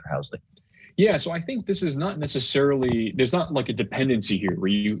seen, Dr. Housley? Yeah, so I think this is not necessarily, there's not like a dependency here where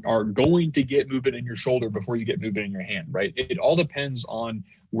you are going to get movement in your shoulder before you get movement in your hand, right? It all depends on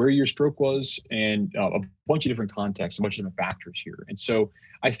where your stroke was and a bunch of different contexts, a bunch of different factors here. And so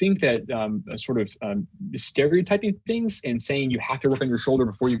I think that stereotyping things and saying you have to work on your shoulder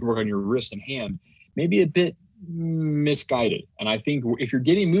before you can work on your wrist and hand may be a bit misguided. And I think if you're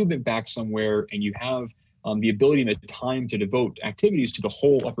getting movement back somewhere and you have the ability and the time to devote activities to the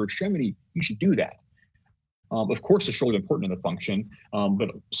whole upper extremity, you should do that. Of course, the shoulder is important in the function,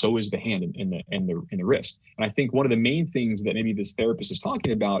 but so is the hand and the wrist. And I think one of the main things that maybe this therapist is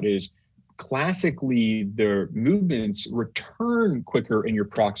talking about is classically the movements return quicker in your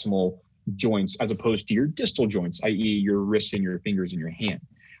proximal joints as opposed to your distal joints, i.e. your wrist and your fingers and your hand.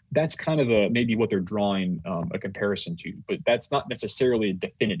 That's kind of maybe what they're drawing a comparison to, but that's not necessarily a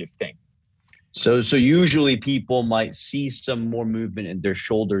definitive thing. So usually people might see some more movement in their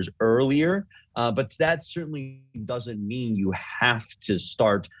shoulders earlier, but that certainly doesn't mean you have to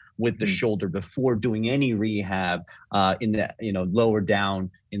start with the shoulder before doing any rehab in the lower down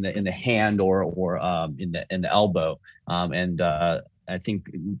in the hand or in the elbow. I think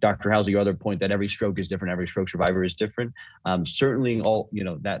Dr. Housley, your other point that every stroke is different, every stroke survivor is different. Certainly all,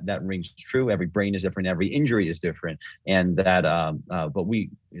 that rings true. Every brain is different, every injury is different. And that, but we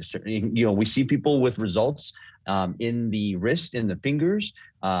certainly, we see people with results in the wrist, in the fingers,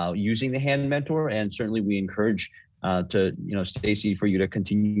 using the Hand Mentor. And certainly we encourage Stacy, for you to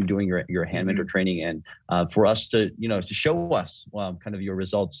continue doing your Hand Mentor training and for us to show us kind of your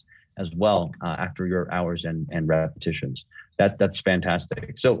results as well after your hours and repetitions. That's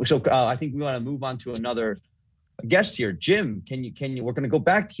fantastic. So I think we want to move on to another guest here. Jim, can you? We're going to go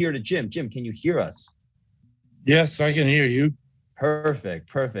back here to Jim. Jim, can you hear us? Yes, I can hear you. Perfect.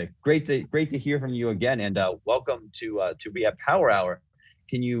 Great to hear from you again, and welcome to Rehab Power Hour.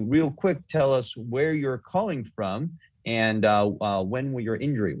 Can you real quick tell us where you're calling from and when your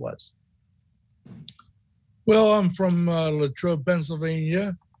injury was? Well, I'm from Latrobe,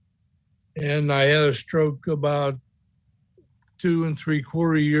 Pennsylvania, and I had a stroke about 2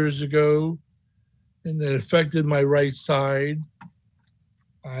 3/4 years ago, and it affected my right side.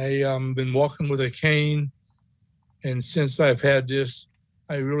 I've been walking with a cane, and since I've had this,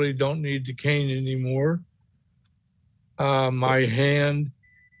 I really don't need the cane anymore. My hand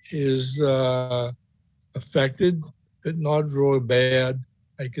is affected, but not really bad.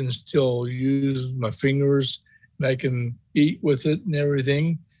 I can still use my fingers, and I can eat with it and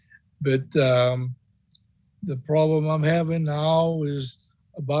everything. But the problem I'm having now is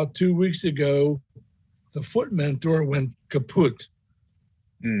about 2 weeks ago, the foot mentor went kaput.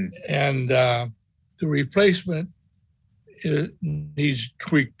 And the replacement needs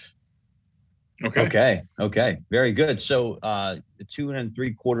tweaked. Okay. Very good. So 2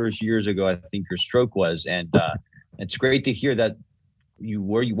 3/4 years ago, I think your stroke was, and it's great to hear that you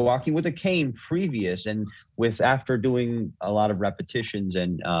were walking with a cane previous, and after doing a lot of repetitions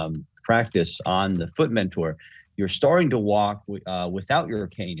and practice on the foot mentor, you're starting to walk without your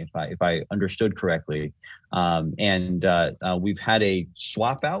cane, if I understood correctly. We've had a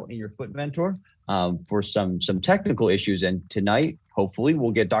swap out in your foot mentor for some technical issues, and tonight hopefully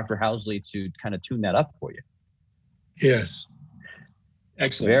we'll get Dr. Housley to kind of tune that up for you. Yes.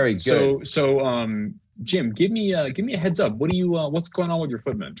 Excellent. Very good. So Jim, give me a heads up. What's going on with your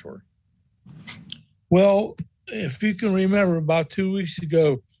foot mentor? Well, if you can remember, about 2 weeks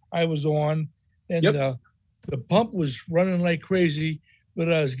ago, I was on, and the pump was running like crazy, but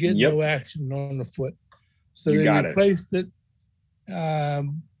I was getting no action on the foot. So they replaced it.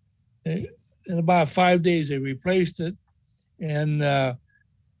 In about 5 days, they replaced it, and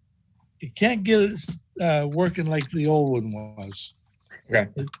you can't get it working like the old one was. Okay.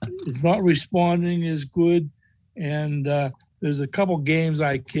 It's not responding as good, and there's a couple games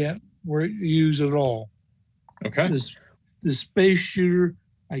I can't use at all. Okay. The space shooter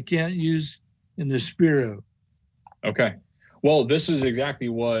I can't use in the Spiro. Okay. Well, this is exactly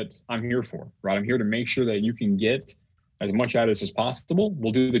what I'm here for, right? I'm here to make sure that you can get as much out of this as possible.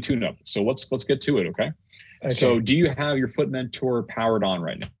 We'll do the tune-up. So let's get to it, okay? So do you have your foot mentor powered on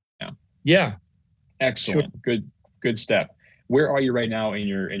right now? Yeah. Excellent. Sure. Good step. Where are you right now in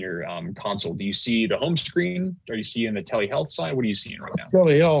your console? Do you see the home screen? Are you seeing the telehealth side? What are you seeing right now?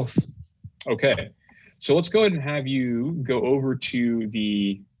 Telehealth. Okay. So let's go ahead and have you go over to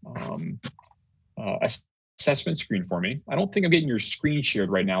the assessment screen for me. I don't think I'm getting your screen shared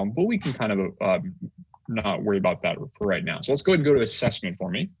right now, but we can kind of not worry about that for right now. So let's go ahead and go to assessment for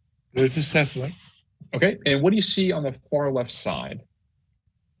me. There's assessment. Okay. And what do you see on the far left side?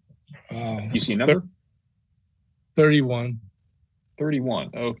 You see a number? 31. 31.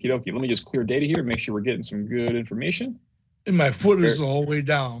 Okie dokie. Let me just clear data here and make sure we're getting some good information. And my foot is all the way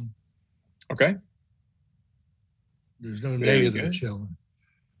down. Okay. There's no negative showing.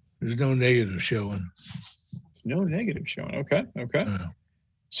 There's no negative showing. No negative showing. Okay.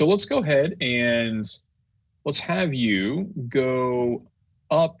 So let's go ahead and let's have you go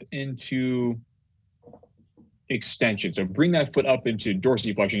up into extension. So bring that foot up into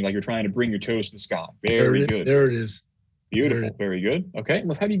dorsiflexion like you're trying to bring your toes to the sky. Very good. There it is. Beautiful. Very good. Okay.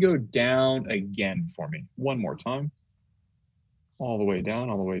 Let's have you go down again for me. One more time. All the way down,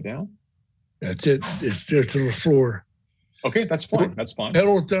 all the way down. That's it. It's there to the floor. Okay, that's fine. That's fine.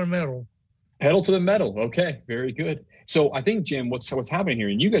 Pedal to the metal. Pedal to the metal. Okay, very good. So I think, Jim, what's happening here,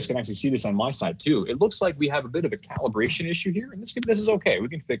 and you guys can actually see this on my side too. It looks like we have a bit of a calibration issue here, and this is okay. We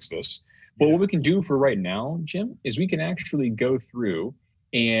can fix this. But what we can do for right now, Jim, is we can actually go through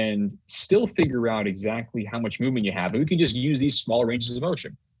and still figure out exactly how much movement you have. And we can just use these smaller ranges of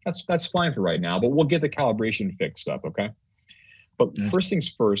motion. That's fine for right now, but we'll get the calibration fixed up, okay? But first things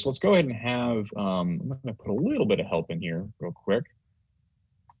first, let's go ahead and have, I'm going to put a little bit of help in here real quick.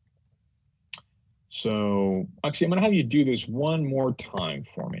 So actually, I'm going to have you do this one more time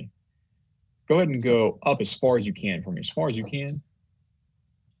for me. Go ahead and go up as far as you can for me, as far as you can.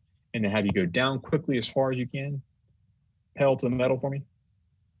 And then have you go down quickly as far as you can. Pedal to the metal for me.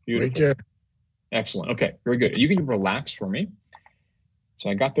 Beautiful. Right there. Excellent. Okay, very good. You can relax for me. So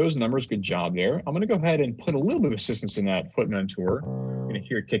I got those numbers. Good job there. I'm going to go ahead and put a little bit of assistance in that foot mentor. You're going to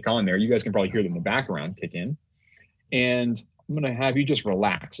hear it kick on there. You guys can probably hear them in the background kick in. And I'm going to have you just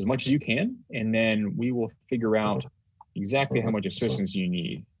relax as much as you can. And then we will figure out exactly how much assistance you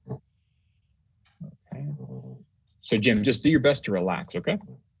need. Okay. So Jim, just do your best to relax, okay?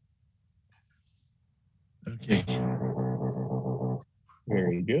 Okay.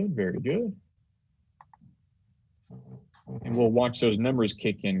 Very good. Very good. And we'll watch those numbers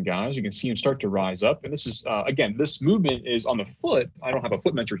kick in, guys. You can see them start to rise up. And this is, again, this movement is on the foot. I don't have a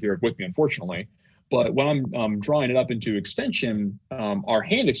foot mentor here with me, unfortunately. But when I'm drawing it up into extension, our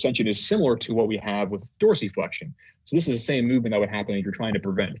hand extension is similar to what we have with dorsiflexion. So this is the same movement that would happen if you're trying to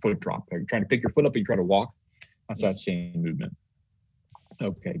prevent foot drop. You're trying to pick your foot up and you try to walk. That's that same movement.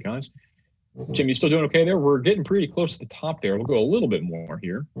 Okay, guys. Jim, you still doing okay there? We're getting pretty close to the top there. We'll go a little bit more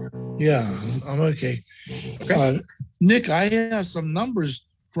here. Yeah, I'm okay. Okay. Nick, I have some numbers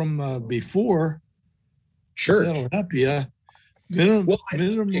from before. Sure. That'll help you. Minimum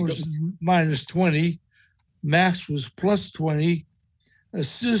was minus 20. Max was plus 20.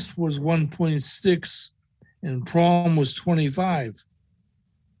 Assist was 1.6. And prom was 25.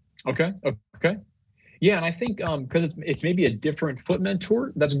 Okay. Okay. Yeah, and I think because it's maybe a different foot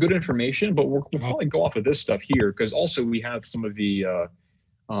mentor, that's good information, but we'll probably go off of this stuff here because also we have some of the,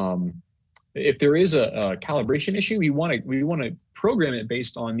 if there is a calibration issue, we want to program it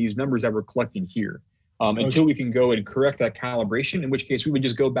based on these numbers that we're collecting here until we can go and correct that calibration, in which case we would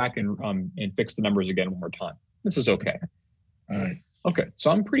just go back and fix the numbers again one more time. This is okay. All right. Okay, so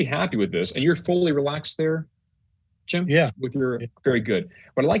I'm pretty happy with this. And you're fully relaxed there, Jim? Yeah. Very good.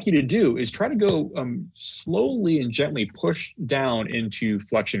 What I'd like you to do is try to go slowly and gently push down into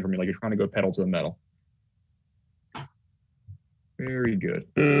flexion for me, like you're trying to go pedal to the metal. Very good.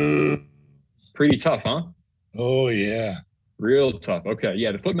 Pretty tough, huh? Oh, yeah. Real tough. Okay,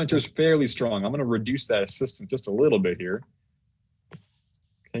 yeah, the foot mentor is fairly strong. I'm going to reduce that assistance just a little bit here. Okay,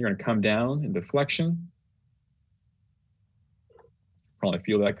 you're going to come down into flexion. Probably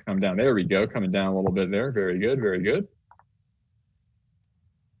feel that come down. There we go, coming down a little bit there. Very good, very good.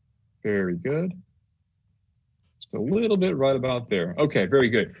 Very good. Just a little bit right about there. Okay, very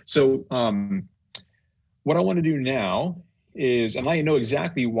good. So what I want to do now is, and I know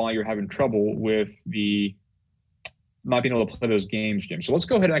exactly why you're having trouble with the not being able to play those games, Jim. So let's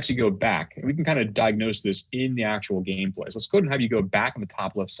go ahead and actually go back. And we can kind of diagnose this in the actual gameplay. So let's go ahead and have you go back on the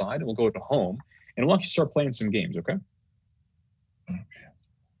top left side, and we'll go to home. And we'll actually start playing some games, okay?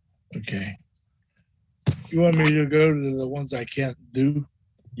 Okay. You want me to go to the ones I can't do?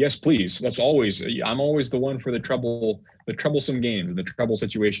 Yes, please. That's always, I'm always the one for the troublesome games and the trouble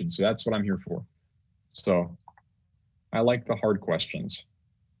situations. So that's what I'm here for. So I like the hard questions.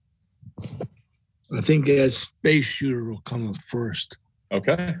 I think that space shooter will come up first.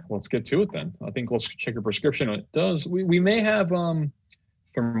 Okay, let's get to it then. I think let's check your prescription. It does. We may have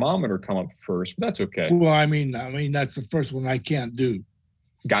thermometer come up first, but that's okay. Well, I mean that's the first one I can't do.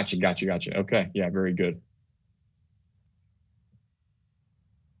 Gotcha. Okay, yeah, very good.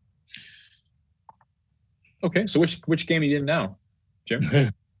 Okay, so which game are you in now, Jim?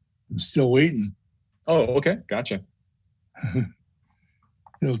 I'm still waiting. Oh, okay, gotcha.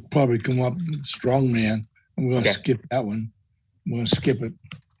 It'll probably come up strongman. I'm going to skip that one. I'm going to skip it.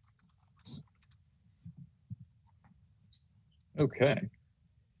 Okay.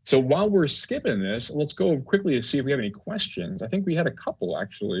 So while we're skipping this, let's go quickly to see if we have any questions. I think we had a couple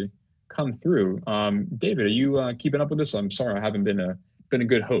actually come through. David, are you keeping up with this? I'm sorry, I haven't been a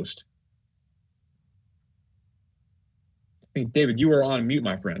good host. I think David, you are on mute,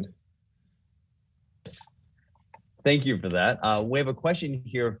 my friend. Thank you for that. We have a question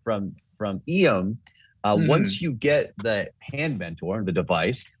here from Ian. Once you get the Hand Mentor, the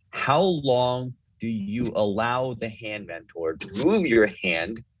device, how long do you allow the Hand Mentor to move your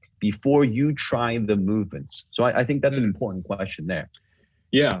hand before you try the movements? So I think that's an important question there.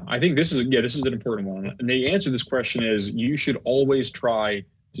 Yeah, I think this is an important one. And the answer to this question is you should always try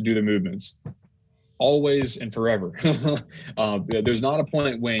to do the movements. Always and forever. There's not a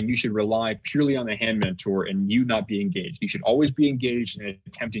point when you should rely purely on the Hand Mentor and you not be engaged. You should always be engaged in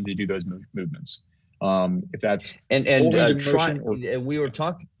attempting to do those movements. If that's we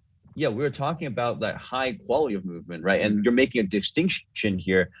were talking about that high quality of movement, right? And you're making a distinction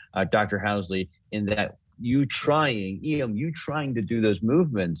here, Dr. Housley, in that you trying to do those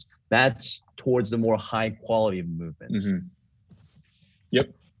movements, that's towards the more high quality of movements. Yep.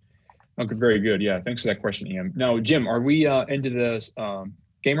 Okay, very good. Yeah, thanks for that question, Ian. Now, Jim, are we into the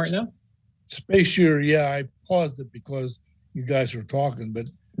game right now? Space shooter, yeah, I paused it because you guys were talking, but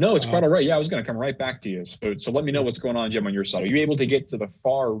no, it's quite all right. Yeah, I was going to come right back to you. So let me know what's going on, Jim, on your side. Are you able to get to the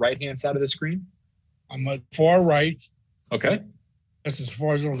far right-hand side of the screen? I'm at far right. Okay. That's as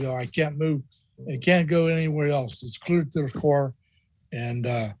far as I'll go. I can't move. It can't go anywhere else. It's clear to the far, and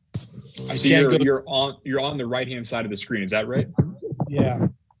you're on the right-hand side of the screen. Is that right? Yeah.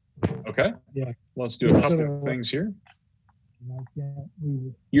 Okay. Yeah. Let's do a couple of things here. I can't move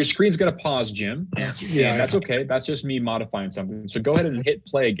it. Your screen's going to pause, Jim. Yeah, that's okay. That's just me modifying something. So go ahead and hit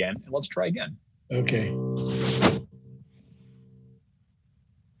play again, and let's try again. Okay.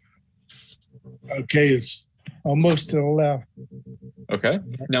 Okay, it's almost to the left. Okay.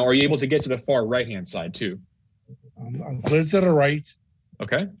 Now, are you able to get to the far right-hand side too? I'm clear to the right.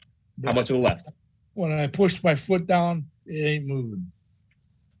 Okay. How about to the left? When I push my foot down, it ain't moving.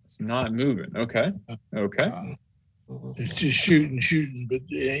 It's not moving. Okay. Okay. It's just shooting, but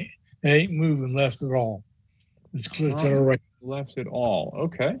it ain't moving left at all. It's clear to the right. Left at all.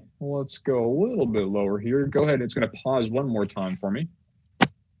 Okay. Well, let's go a little bit lower here. Go ahead. It's going to pause one more time for me.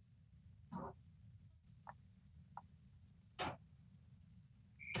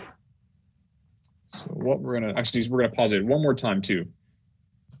 So what we're going to pause it one more time too.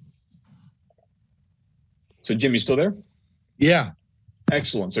 So Jim, you still there? Yeah.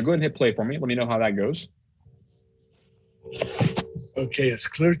 Excellent. So go ahead and hit play for me. Let me know how that goes. Okay, it's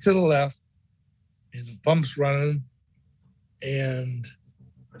clear to the left, and the pump's running, and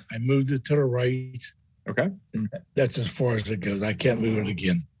I moved it to the right. Okay. And that's as far as it goes. I can't move it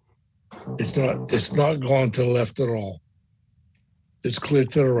again. It's not going to the left at all. It's clear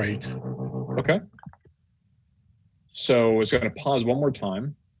to the right. Okay. So it's going to pause one more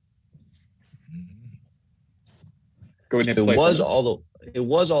time. Go ahead and hit play. It was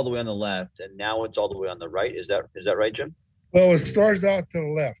all the way on the left, and now it's all the way on the right. Is that right, Jim? Well, it starts out to the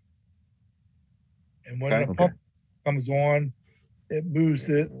left, and when the pump comes on, it moves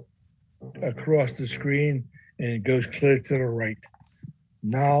it across the screen, and it goes clear to the right.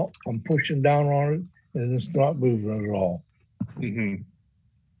 Now I'm pushing down on it, and it's not moving at all.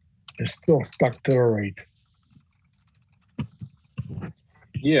 It's still stuck to the right.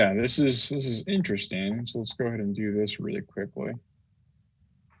 Yeah, this is interesting. So let's go ahead and do this really quickly.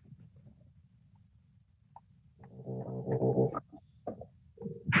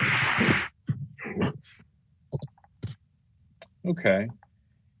 Okay.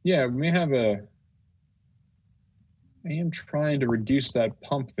 Yeah, we may have I am trying to reduce that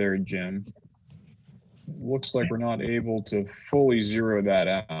pump there, Jim. It looks like we're not able to fully zero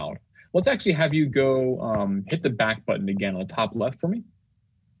that out. Let's actually have you go hit the back button again on the top left for me.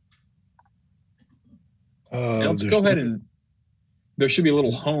 Let's go ahead and there should be a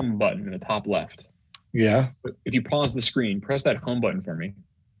little home button in the top left. Yeah. If you pause the screen, press that home button for me.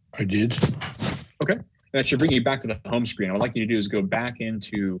 I did. Okay. That should bring you back to the home screen. What I'd like you to do is go back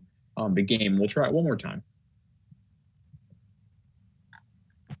into the game. We'll try it one more time.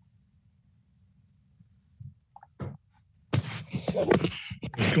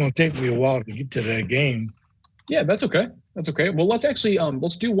 It's going to take me a while to get to that game. Yeah, that's okay. That's okay. Well, let's actually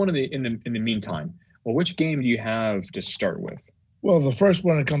let's do one in the meantime. Well, which game do you have to start with? Well, the first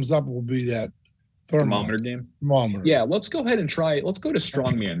one that comes up will be that thermometer game. Thermometer. Yeah, let's go ahead and try. Let's go to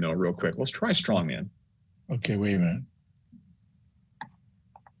Strongman though, real quick. Let's try Strongman. Okay, wait a minute.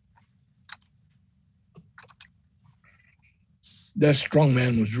 That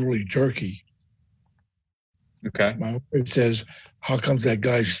Strongman was really jerky. Okay. My wife says, "How comes that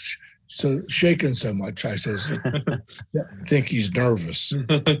guy's so shaking so much?" I says, "I think he's nervous."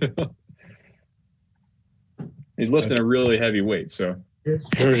 He's lifting a really heavy weight, so.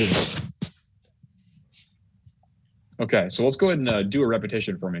 Here it is. Okay, so let's go ahead and do a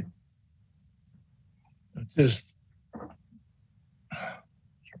repetition for me. Just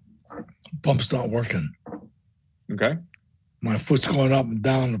pump's not working. Okay. My foot's going up and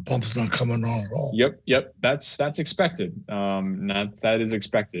down. The pump's not coming on at all. Yep. That's expected. That is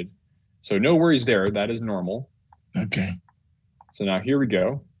expected. So no worries there. That is normal. Okay. So now here we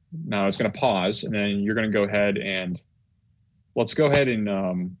go. Now it's going to pause, and then you're going to go ahead and let's go ahead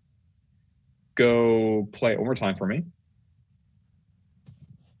and go play it one more time for me.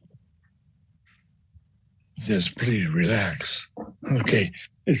 It says, please relax. Okay.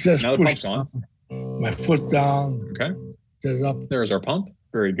 It says now the push pump's on. My foot down. Okay. It says up. There's our pump.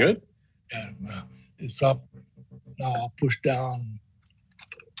 Very good. And it's up. Now I'll push down.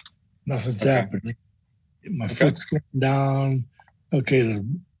 Nothing's Okay. happening. My foot's going down. Okay.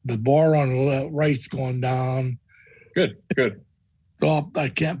 The bar on the right's going down. Good. Stop. I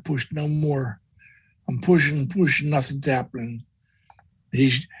can't push no more. I'm pushing. Nothing's happening.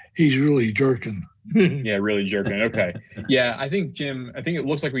 He's really jerking. Yeah, really jerking. Okay. Yeah, I think, Jim, it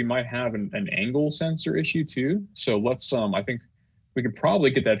looks like we might have an angle sensor issue too. So let's, I think we could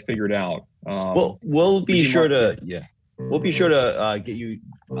probably get that figured out. Well, we'll be sure to get you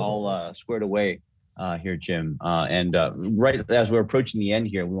all squared away here, Jim. And right as we're approaching the end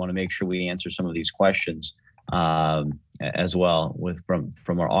here, we want to make sure we answer some of these questions as well from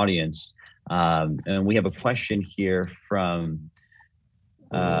our audience. And we have a question here from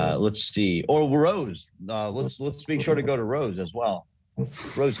let's see, or Rose. Let's make sure to go to Rose as well.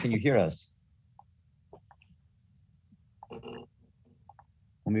 Rose, can you hear us? Well,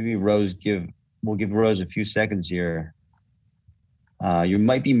 maybe we'll give Rose a few seconds here. You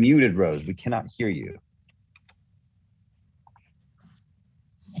might be muted, Rose. We cannot hear you.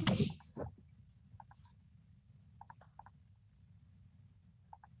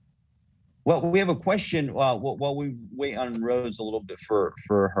 Well, we have a question while we wait on Rose a little bit for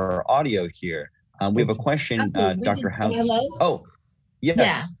her audio here. We have a question, Dr. House. Hello? Oh, yes.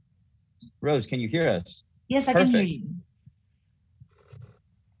 Yeah. Rose, can you hear us? Yes, I can hear you.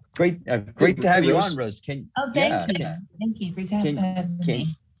 Great to have you on, Rose. Thank you. Thank you for having me.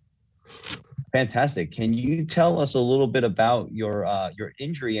 Fantastic. Can you tell us a little bit about your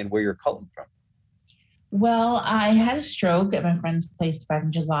injury and where you're calling from? Well, I had a stroke at my friend's place back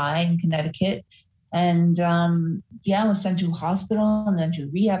in July in Connecticut. And I was sent to a hospital and then to a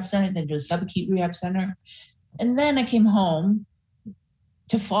rehab center, then to a subacute rehab center. And then I came home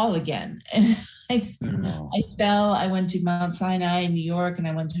to fall again. And I fell. I went to Mount Sinai in New York, and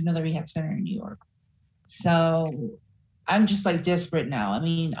I went to another rehab center in New York. So I'm just like desperate now. I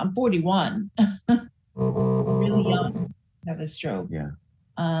mean, I'm 41, really young to have a stroke. Yeah.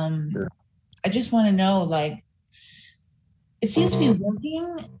 Sure. I just want to know, like, it seems to be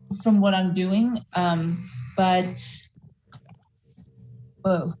working from what I'm doing, but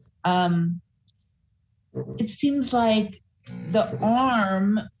it seems like the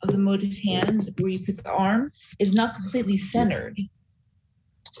arm of the Motus hand, where you put the arm, is not completely centered.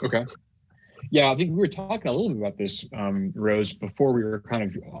 Okay. Yeah, I think we were talking a little bit about this, Rose, before we were kind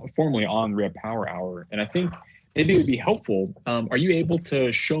of formally on Rehab Power Hour, and I think maybe it would be helpful. Are you able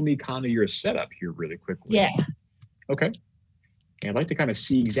to show me kind of your setup here really quickly? Yeah. Okay. And I'd like to kind of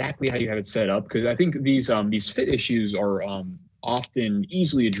see exactly how you have it set up, because I think these fit issues are often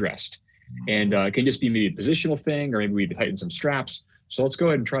easily addressed, and it can just be maybe a positional thing, or maybe we need to tighten some straps. So let's go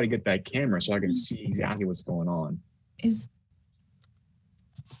ahead and try to get that camera so I can see exactly what's going on.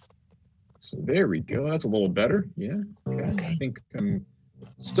 So there we go. That's a little better. Yeah. Okay. I think I'm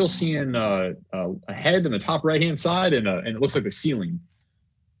still seeing a head in the top right-hand side, and it looks like the ceiling.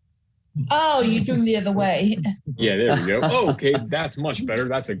 Oh, you're doing the other way. Yeah, there we go. Oh, okay, that's much better.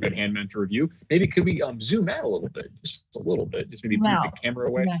 That's a good hand mentor view. Maybe could we zoom out a little bit, just a little bit, just maybe move the camera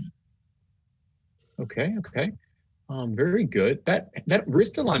away. Okay. Very good. That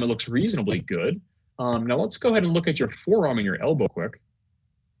wrist alignment looks reasonably good. Now let's go ahead and look at your forearm and your elbow quick.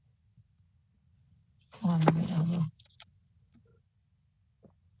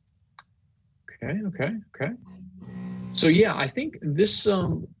 Okay. So yeah, I think this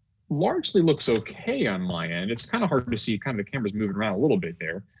largely looks okay on my end. It's kind of hard to see, kind of the camera's moving around a little bit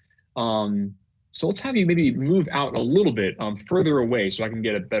there. So let's have you maybe move out a little bit further away so I can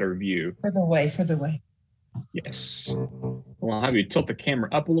get a better view. Further away. Yes. I'll have you tilt the camera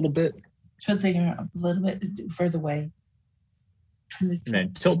up a little bit. Tilt the camera up a little bit further away. And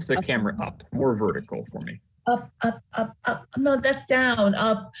then tilt the camera up, more vertical for me. Up. No, that's down.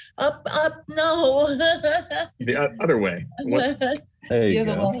 Up. No. The other way. There you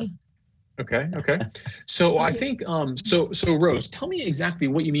go. Way. Okay. So I think, so Rose, tell me exactly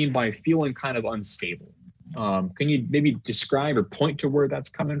what you mean by feeling kind of unstable. Can you maybe describe or point to where that's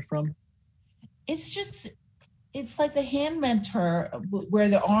coming from? It's just, It's like the hand mentor, where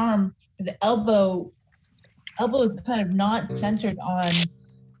the arm, the elbow is kind of not centered on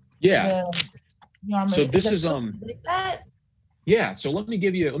the arm. So this is like that? Yeah, so let me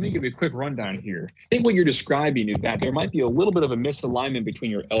give you a quick rundown here. I think what you're describing is that there might be a little bit of a misalignment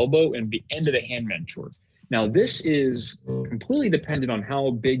between your elbow and the end of the hand mentor. Now, this is completely dependent on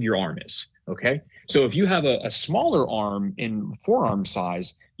how big your arm is, okay? So if you have a smaller arm in forearm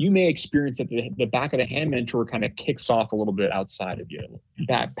size, you may experience that the back of the hand mentor kind of kicks off a little bit outside of you,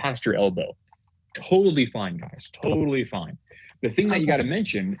 back past your elbow. Totally fine, guys, totally fine. The thing that you got to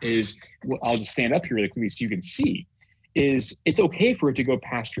mention is, I'll just stand up here really quickly so you can see, is it's okay for it to go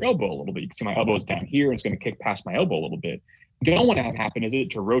past your elbow a little bit. You can see my elbow's down here, and it's going to kick past my elbow a little bit. What you don't want to have happen is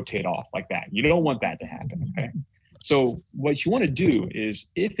it to rotate off like that. You don't want that to happen, okay? So what you want to do is,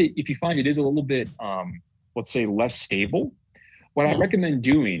 if you find it is a little bit, let's say, less stable, what I recommend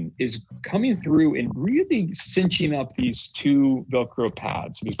doing is coming through and really cinching up these two Velcro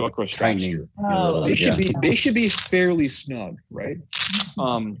pads, these Velcro straps here. Oh, They should be fairly snug, right?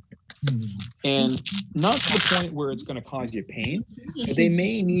 And not to the point where it's going to cause you pain, but they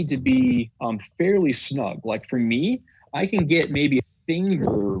may need to be fairly snug. Like for me, I can get maybe a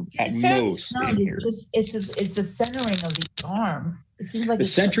finger at most in here. It's the centering of the arm. It seems like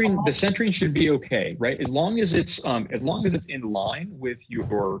the centering should be okay, right? As long as it's in line with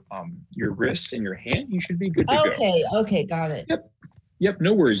your wrist and your hand, you should be good to go. Okay, got it. Yep,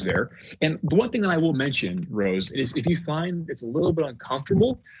 no worries there. And the one thing that I will mention, Rose, is if you find it's a little bit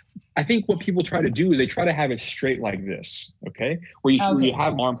uncomfortable, I think what people try to do is they try to have it straight like this, okay? Where you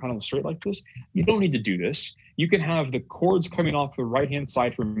have an arm kind of straight like this. You don't need to do this. You can have the cords coming off the right-hand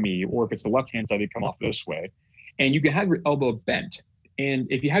side for me, or if it's the left-hand side, they come off this way. And you can have your elbow bent. And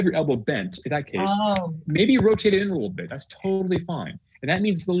if you have your elbow bent, in that case, maybe rotate it in a little bit. That's totally fine. And that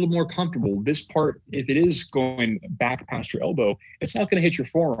means it's a little more comfortable. This part, if it is going back past your elbow, it's not going to hit your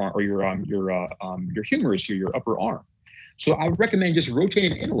forearm or your humerus here, your upper arm. So I recommend just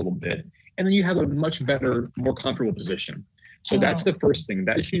rotating it in a little bit, and then you have a much better, more comfortable position. So that's the first thing.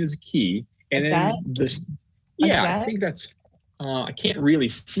 That is key. And then I think that's. I can't really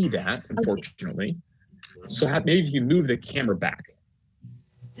see that, unfortunately. So maybe if you move the camera back.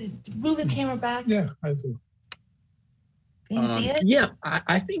 Move the camera back. Yeah, I do. Can you see it? Yeah,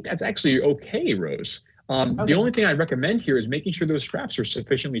 I think that's actually okay, Rose. The only thing I recommend here is making sure those straps are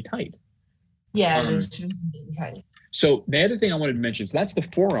sufficiently tight. Yeah, those sufficiently tight. So the other thing I wanted to mention, so that's the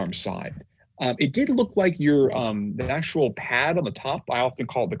forearm side. It did look like your the actual pad on the top, I often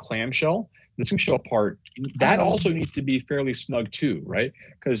call it the clamshell. The clamshell part, that also needs to be fairly snug too, right?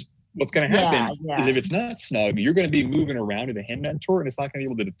 Because what's going to happen is if it's not snug, you're going to be moving around in the hand mentor, and it's not going to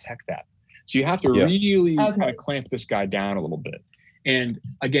be able to detect that. So you have to really kind of clamp this guy down a little bit. And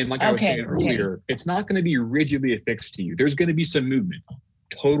again, like I was saying earlier, it's not going to be rigidly affixed to you. There's going to be some movement.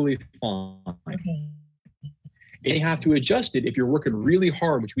 Totally fine. And you have to adjust it if you're working really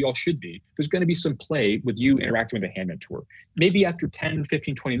hard, which we all should be. There's going to be some play with you interacting with the hand mentor. Maybe after 10,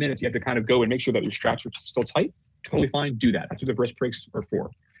 15, 20 minutes, you have to kind of go and make sure that your straps are still tight. Totally fine. Do that. That's what the wrist breaks are for.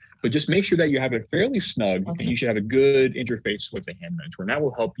 But just make sure that you have it fairly snug, and you should have a good interface with the hand mentor, and that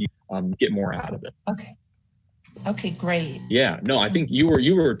will help you get more out of it. Okay, great. Yeah, no, I think you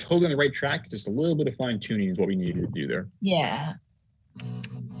were totally on the right track. Just a little bit of fine tuning is what we needed to do there. Yeah.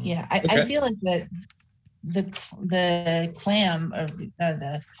 I feel like the clam or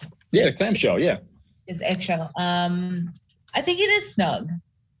the clamshell, is eggshell. I think it is snug.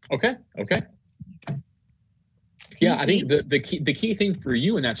 Okay. Yeah, I think the key thing for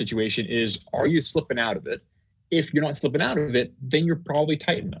you in that situation is, are you slipping out of it? If you're not slipping out of it, then you're probably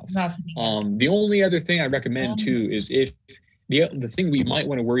tight enough. The only other thing I recommend too is, if the thing we might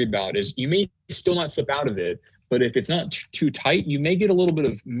want to worry about is, you may still not slip out of it, but if it's not too tight, you may get a little bit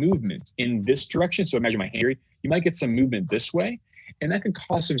of movement in this direction. So imagine my hand here, you might get some movement this way, and that can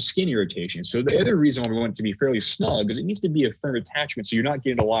cause some skin irritation. So the other reason why we want it to be fairly snug is it needs to be a firm attachment, so you're not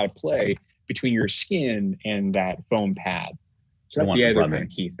getting a lot of play between your skin and that foam pad. So that's the other kind of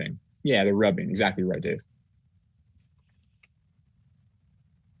key thing. Yeah, the rubbing. Exactly right, Dave.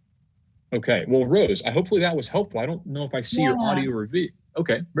 Okay. Well, Rose, hopefully that was helpful. I don't know if I see your audio or video.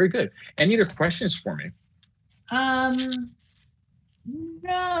 Okay, very good. Any other questions for me? No,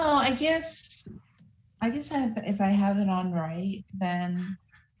 I guess if I have it on right, then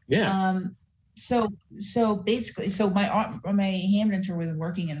So basically, my hand mentor was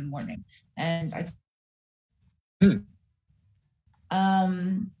working in the morning, and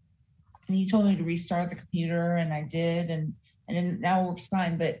and he told me to restart the computer, and I did, and then now it works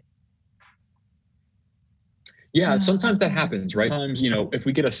fine. But sometimes that happens, right? Sometimes, if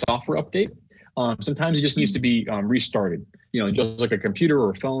we get a software update, Sometimes it just needs to be restarted. You know, just like a computer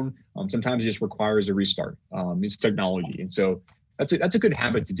or a phone. Sometimes it just requires a restart. It's technology, and so that's a good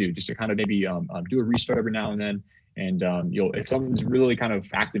habit to do. Just to kind of maybe do a restart every now and then. And if something's really kind of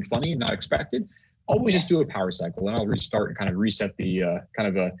acting funny and not expected, always just do a power cycle, and I'll restart and kind of reset the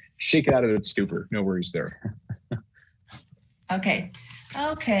shake it out of its stupor. No worries there. Okay.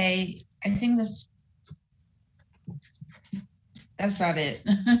 I think that's about it.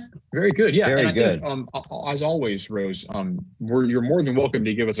 Very good. Yeah. Very and good. I think, as always, Rose, you're more than welcome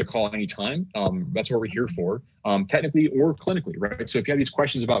to give us a call anytime. That's what we're here for, technically or clinically, right? So if you have these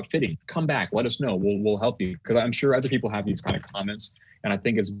questions about fitting, come back, let us know. We'll help you, because I'm sure other people have these kind of comments, and I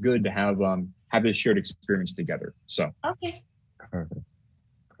think it's good to have this shared experience together. So. Okay. Perfect.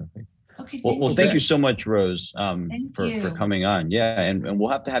 Okay. Well, thank you so much, Rose, for you. coming on. Yeah, and we'll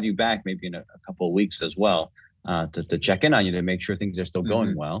have to have you back maybe in a couple of weeks as well, to check in on you to make sure things are still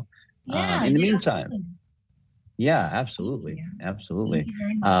going well. Yeah. In the meantime. Yeah, absolutely. Absolutely. Thank you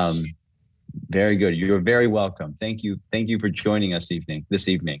very much. Very good. You're very welcome. Thank you for joining us this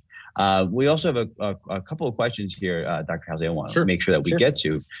evening. We also have a couple of questions here, Dr. Housley, I want to make sure that we get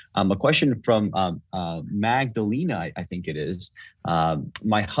to. A question from Magdalena, I think it is.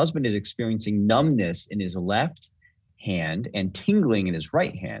 My husband is experiencing numbness in his left hand and tingling in his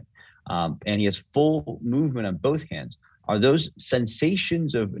right hand, and he has full movement on both hands. Are those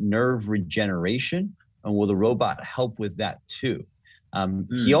sensations of nerve regeneration, and will the robot help with that too?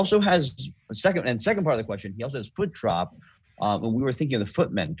 He also has second part of the question. He also has foot drop, and we were thinking of the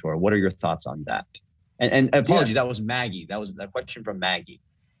Foot Mentor. What are your thoughts on that? And apologies, that was Maggie. That was a question from Maggie.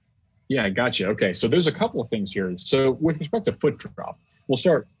 Yeah, gotcha. Okay, so there's a couple of things here. So with respect to foot drop, we'll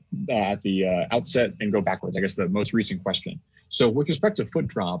start at the outset and go backwards. I guess the most recent question. So with respect to foot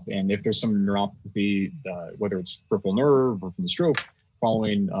drop, and if there's some neuropathy, whether it's peripheral nerve or from the stroke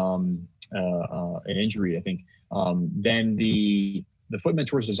following an injury, I think, then the Foot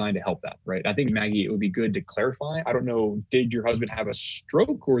Mentor is designed to help that, right? I think, Maggie, it would be good to clarify. I don't know, did your husband have a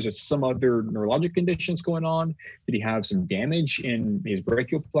stroke, or is it some other neurologic conditions going on? Did he have some damage in his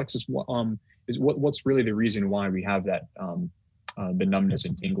brachial plexus? What's really the reason why we have that, the numbness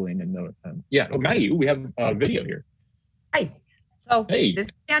and tingling? And Maggie, we have a video here. Hi. So hey. This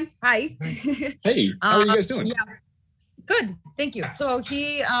again. Hi. Hey, how are you guys doing? Yes. Good, thank you. So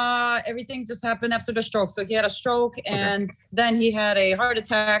he, everything just happened after the stroke. So he had a stroke, and then he had a heart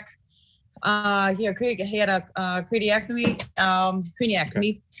attack. He had a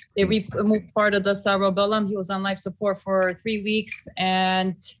craniectomy. They removed part of the cerebellum. He was on life support for 3 weeks,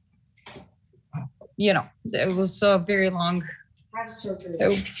 and it was a very long.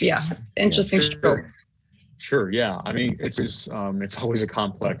 Interesting stroke. Sure. Yeah. I mean, it's always a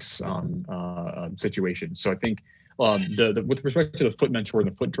complex situation. So I think. With respect to the Foot Mentor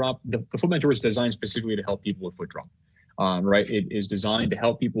and the foot drop, the Foot Mentor is designed specifically to help people with foot drop, right? It is designed to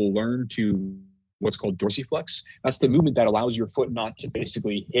help people learn to what's called dorsiflex. That's the movement that allows your foot not to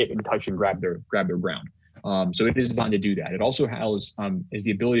basically hit and touch and grab their ground. So it is designed to do that. It also has is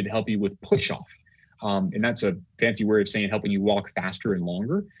the ability to help you with push off, and that's a fancy way of saying helping you walk faster and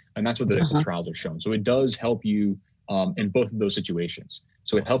longer. And that's what the trials have shown. So it does help you in both of those situations.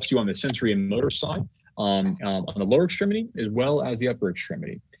 So it helps you on the sensory and motor side. On the lower extremity as well as the upper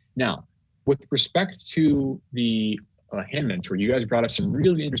extremity. Now, with respect to the Hand Mentor, you guys brought up some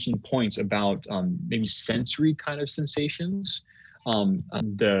really interesting points about maybe sensory kind of sensations.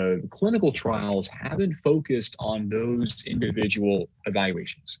 The clinical trials haven't focused on those individual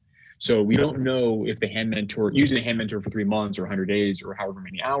evaluations. So we don't know if the Hand Mentor, using the Hand Mentor for 3 months or 100 days or however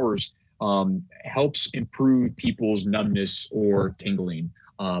many hours, helps improve people's numbness or tingling.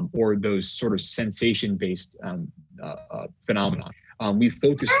 Or those sort of sensation-based phenomena. We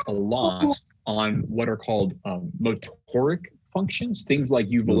focused a lot on what are called motoric functions, things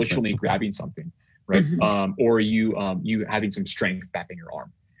like you volitionally grabbing something, right? Or you having some strength back in your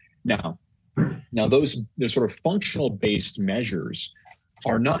arm. Now those sort of functional-based measures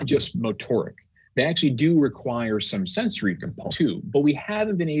are not just motoric. They actually do require some sensory component too, but we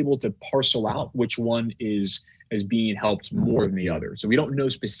haven't been able to parcel out which one is being helped more than the other. So we don't know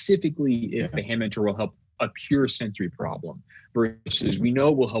specifically if the Hand Mentor will help a pure sensory problem versus we know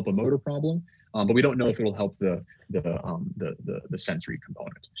it will help a motor problem, but we don't know if it'll help the sensory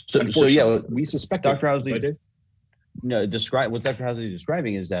component. So yeah, we suspect Dr. Housley. No, what Dr. Housley is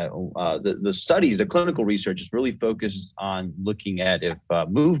describing is that the studies, the clinical research is really focused on looking at if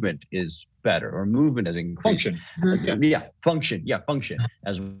movement is better or movement has increased. Function. Function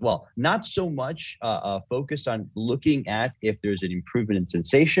as well. Not so much focused on looking at if there's an improvement in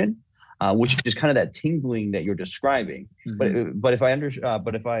sensation, which is kind of that tingling that you're describing. But if I understand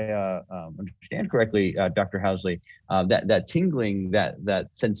correctly, Dr. Housley, that tingling, that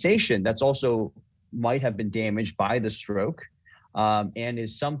sensation, that's also might have been damaged by the stroke, and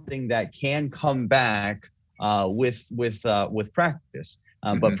is something that can come back with practice.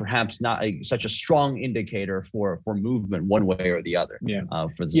 But perhaps not such a strong indicator for movement one way or the other.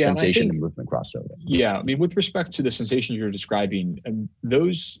 For the sensation and movement crossover. Yeah, I mean, with respect to the sensations you're describing,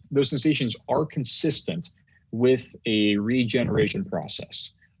 those sensations are consistent with a regeneration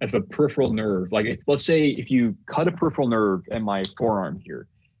process. If a peripheral nerve, like let's say if you cut a peripheral nerve in my forearm here,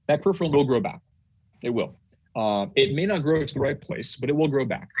 that peripheral will grow back. It will. It may not grow to the right place, but it will grow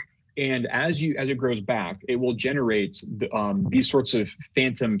back. And as it grows back, it will generate these sorts of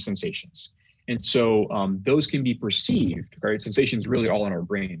phantom sensations. And so those can be perceived, right? Sensations really all in our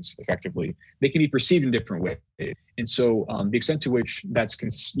brains, effectively. They can be perceived in different ways. And so the extent to which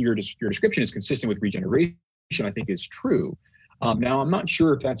your description is consistent with regeneration, I think is true. Now, I'm not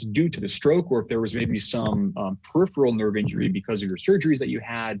sure if that's due to the stroke or if there was maybe some peripheral nerve injury because of your surgeries that you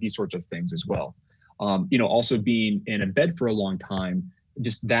had, these sorts of things as well. Also being in a bed for a long time,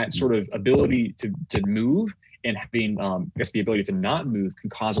 just that sort of ability to move and having, the ability to not move can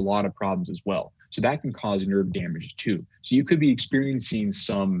cause a lot of problems as well. So that can cause nerve damage too. So you could be experiencing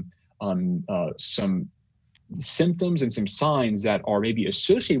some symptoms and some signs that are maybe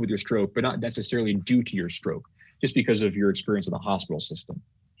associated with your stroke, but not necessarily due to your stroke, just because of your experience in the hospital system.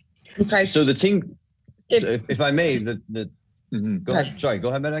 Okay. So the thing, if I may, go ahead. Sorry, go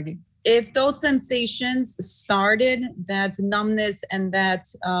ahead, Maggie. If those sensations started, that numbness and that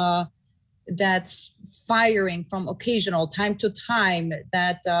firing from occasional time to time,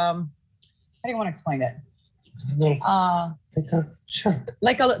 that how do you want to explain it? Like a shock.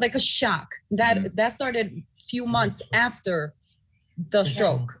 Like a shock that started a few months after the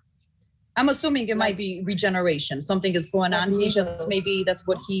stroke. I'm assuming it might be regeneration. Something is going on. He just maybe that's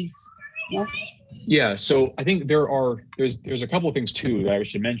what he's. Yeah, so I think there's a couple of things too that I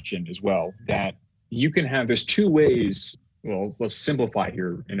should mention as well, that you can have, there's two ways, well, let's simplify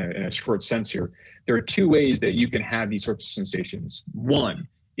here in a short sense here. There are two ways that you can have these sorts of sensations. One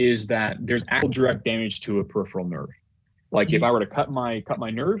is that there's actual direct damage to a peripheral nerve. Like if I were to cut my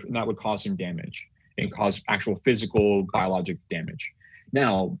nerve, and that would cause some damage and cause actual physical biologic damage.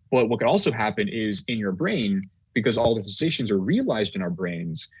 Now, but what could also happen is in your brain, because all the sensations are realized in our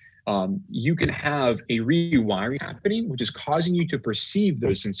brains, you can have a rewiring happening, which is causing you to perceive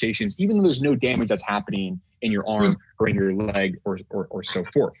those sensations, even though there's no damage that's happening in your arm or in your leg or so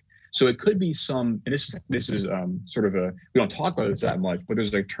forth. So it could be some, and this is sort of we don't talk about this that much, but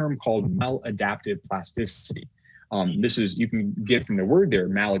there's a term called maladaptive plasticity. This is, you can get from the word there,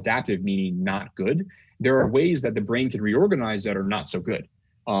 maladaptive meaning not good. There are ways that the brain can reorganize that are not so good.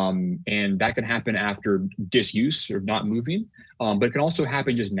 And that can happen after disuse or not moving, but it can also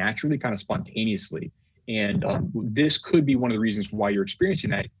happen just naturally, kind of spontaneously. And this could be one of the reasons why you're experiencing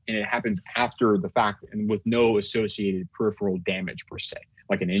that. And it happens after the fact and with no associated peripheral damage per se,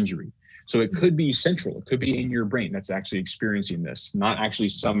 like an injury. So it could be central. It could be in your brain that's actually experiencing this, not actually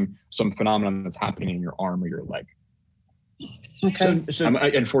some phenomenon that's happening in your arm or your leg. Okay. So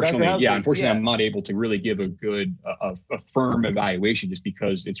unfortunately, I'm not able to really give a good, a firm evaluation, just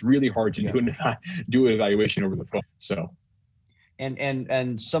because it's really hard to do an evaluation over the phone. So,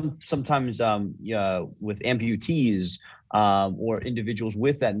 and sometimes with amputees or individuals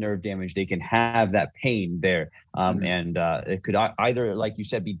with that nerve damage, they can have that pain there, and it could either, like you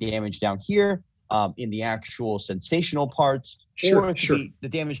said, be damage down here in the actual sensational parts, or it could be, the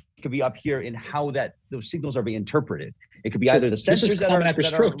damage could be up here in how those signals are being interpreted. It could be either the sensors. This is common after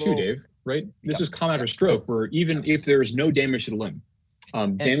stroke too, Dave, right? This is common after stroke, where even if there's no damage to the limb,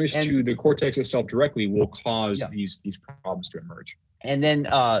 damage to the cortex itself directly will cause these problems to emerge. And then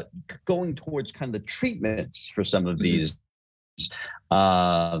going towards kind of the treatments for some of these,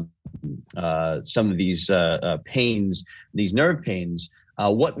 pains, these nerve pains,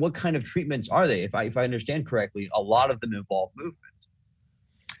 what kind of treatments are they? If I understand correctly, a lot of them involve movement.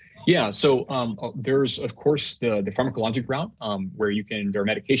 Yeah, so there's of course the pharmacologic route, where there are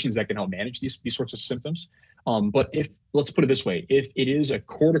medications that can help manage these sorts of symptoms. But let's put it this way, if it is a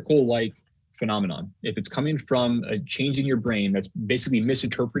cortical-like phenomenon, if it's coming from a change in your brain that's basically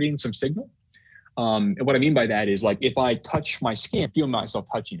misinterpreting some signal, and what I mean by that is, like, if I touch my skin, I feel myself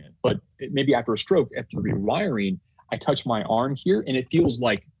touching it, but maybe after a stroke, after rewiring, I touch my arm here and it feels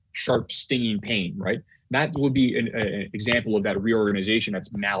like sharp stinging pain, right? That would be an example of that reorganization that's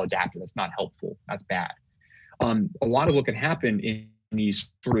maladaptive, that's not helpful, that's bad. A lot of what can happen in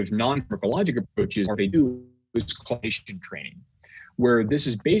these sort of non-pharmacologic approaches, what they do is clinician training. where this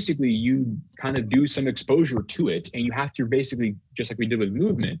is basically you kind of do some exposure to it, and you have to basically, just like we did with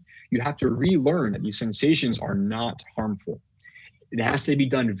movement, you have to relearn that these sensations are not harmful. It has to be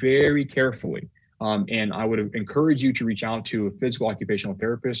done very carefully. And I would encourage you to reach out to a physical occupational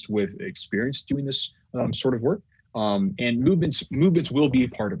therapist with experience doing this sort of work. And movements will be a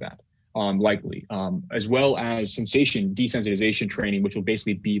part of that, likely, as well as sensation desensitization training, which will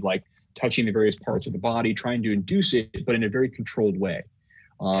basically be like touching the various parts of the body, trying to induce it, but in a very controlled way.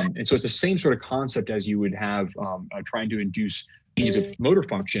 And so it's the same sort of concept as you would have trying to induce ease of motor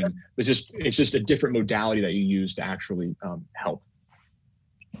function. It's just a different modality that you use to actually help.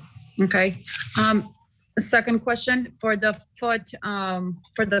 Okay. Second question for the foot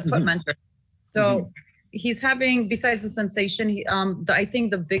mentor. So he's having, besides the sensation, I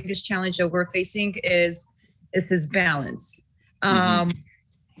think the biggest challenge that we're facing is his balance.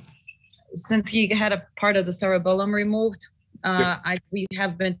 Since he had a part of the cerebellum removed, we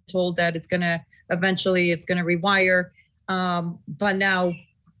have been told that it's gonna rewire. But now,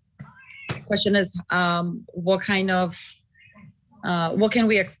 question is, what can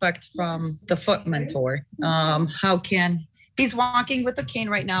we expect from the foot mentor? He's walking with a cane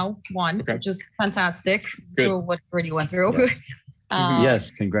right now, which is fantastic. Good. Through what already went through.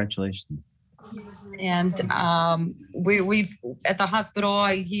 Yes, congratulations. And we've at the hospital,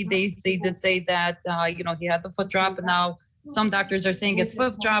 they did say that he had the foot drop, and now some doctors are saying it's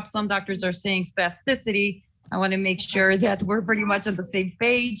foot drop, some doctors are saying spasticity. I want to make sure that we're pretty much on the same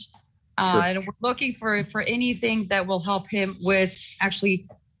page. And we're looking for anything that will help him with actually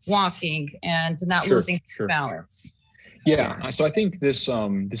walking and not losing balance. Yeah, so I think this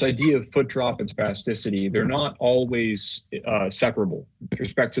idea of foot drop and spasticity, they're not always separable with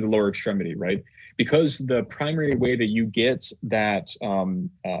respect to the lower extremity, right? Because the primary way that you get that,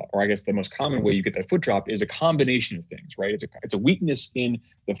 or I guess the most common way you get that foot drop is a combination of things, right? It's a weakness in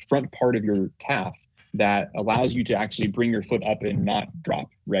the front part of your calf that allows you to actually bring your foot up and not drop,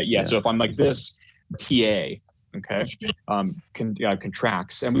 right? Yeah. So if I'm like this, TA, okay,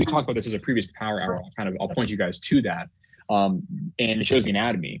 contracts, and we talked about this as a previous power hour. I'll point you guys to that, and it shows the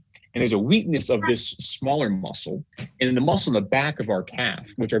anatomy. And there's a weakness of this smaller muscle, and in the muscle in the back of our calf,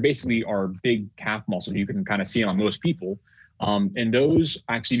 which are basically our big calf muscles. You can kind of see it on most people, and those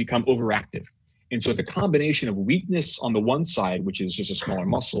actually become overactive. And so it's a combination of weakness on the one side, which is just a smaller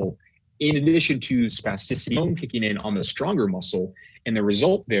muscle, in addition to spasticity kicking in on the stronger muscle. And the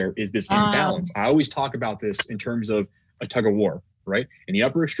result there is this imbalance. I always talk about this in terms of a tug of war, right? In the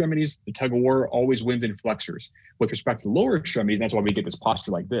upper extremities, the tug of war always wins in flexors. With respect to the lower extremities, that's why we get this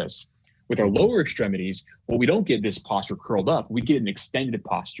posture like this. With our lower extremities, well, we don't get this posture curled up. We get an extended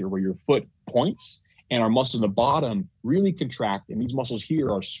posture where your foot points and our muscles in the bottom really contract, and these muscles here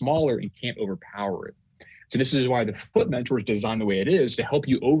are smaller and can't overpower it. So this is why the foot mentor is designed the way it is, to help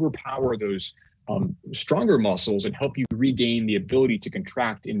you overpower those stronger muscles and help you regain the ability to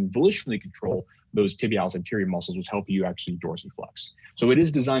contract and volitionally control those tibialis anterior muscles, which help you actually dorsiflex. So it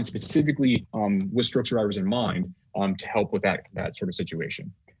is designed specifically with stroke survivors in mind to help with that sort of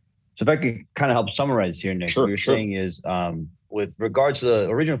situation. So if I could kind of help summarize here, Nick, what you're saying is with regards to the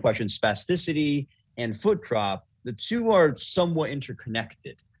original question, spasticity and foot drop, the two are somewhat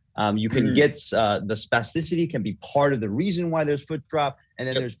interconnected. You can get the spasticity can be part of the reason why there's foot drop, and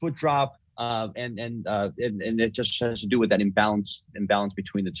then there's foot drop, and it just has to do with that imbalance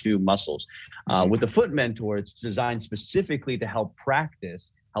between the two muscles. With the foot mentor, it's designed specifically to help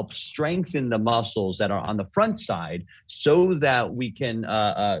strengthen the muscles that are on the front side, so that we can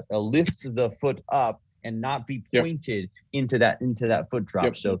lift the foot up and not be pointed into that foot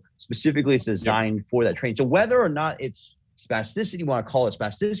drop. So specifically, it's designed for that training. So whether or not it's spasticity, you want to call it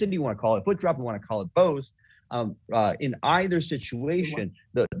spasticity, you want to call it foot drop, you want to call it both. In either situation,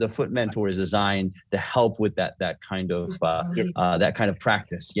 the foot mentor is designed to help with that kind of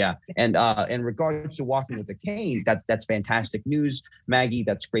practice. Yeah, and in regards to walking with a cane, that's fantastic news, Maggie.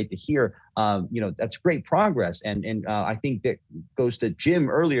 That's great to hear. That's great progress, and I think that goes to Jim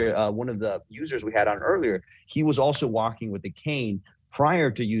earlier. One of the users we had on earlier, he was also walking with a cane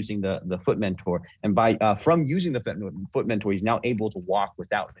prior to using the foot mentor, and from using the foot mentor, he's now able to walk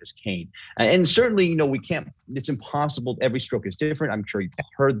without his cane. And certainly, we can't. It's impossible. Every stroke is different. I'm sure you've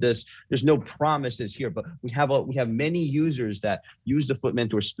heard this. There's no promises here, but we have many users that use the foot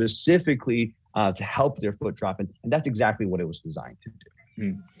mentor specifically to help their foot drop, and that's exactly what it was designed to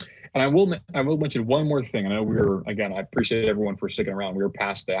do. And I will mention one more thing. I know I appreciate everyone for sticking around. We were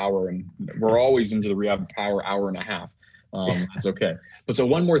past the hour, and we're always into the Rehab Power hour and a half. That's okay. But so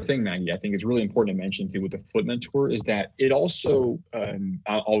one more thing, Maggie, I think is really important to mention too with the Foot Mentor is that it also,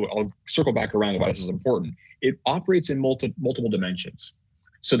 I'll circle back around to why this is important. It operates in multiple dimensions.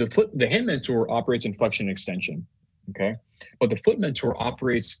 So the Hand Mentor operates in flexion and extension, okay? But the Foot Mentor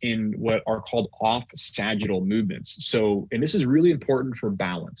operates in what are called off sagittal movements. So, and this is really important for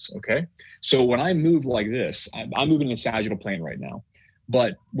balance, okay? So when I move like this, I'm moving in the sagittal plane right now.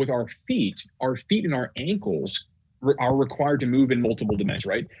 But with our feet and our ankles are required to move in multiple dimensions,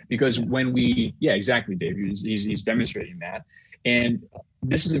 right? Because when we, yeah, exactly, Dave, he's demonstrating that. And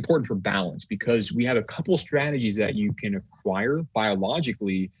this is important for balance because we have a couple strategies that you can acquire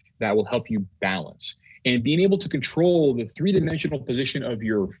biologically that will help you balance. And being able to control the three-dimensional position of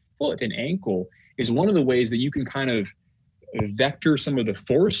your foot and ankle is one of the ways that you can kind of vector some of the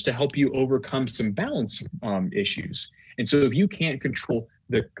force to help you overcome some balance issues. And so if you can't control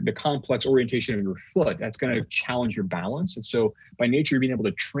the complex orientation of your foot, that's going to challenge your balance. And so by nature of being able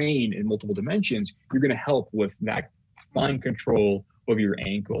to train in multiple dimensions, you're going to help with that fine control of your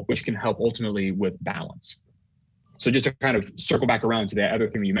ankle, which can help ultimately with balance. So just to kind of circle back around to that other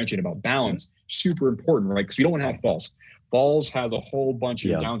thing that you mentioned about balance, super important, right? Because you don't want to have falls. Falls has a whole bunch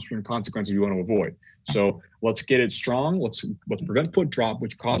of downstream consequences you want to avoid. So let's get it strong. Let's prevent foot drop,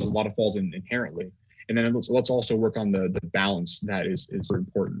 which causes a lot of falls inherently. And then let's also work on the balance that is very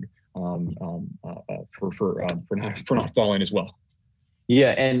important for not falling as well.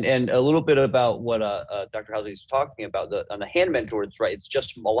 Yeah, and a little bit about what Dr. Housley is talking about on the Hand Mentor. It's right. It's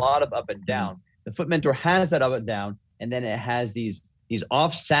just a lot of up and down. The Foot Mentor has that up and down, and then it has these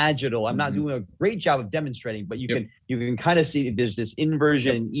off sagittal. I'm not doing a great job of demonstrating, but you can kind of see there's this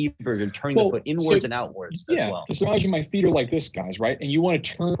inversion and eversion, turning the foot inwards and outwards as well. So imagine my feet are like this, guys, right? And you want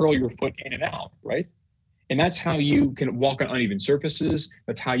to curl your foot in and out, right? And that's how you can walk on uneven surfaces.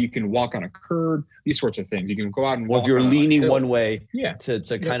 That's how you can walk on a curb, these sorts of things. You can go out and walk. Or if you're leaning one way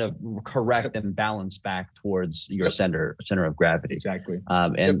to kind of correct and balance back towards your center of gravity. Exactly.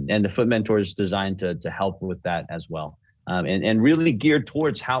 And the Foot Mentor is designed to help with that as well. And really geared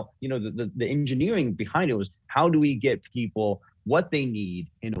towards how, the engineering behind it was how do we get people what they need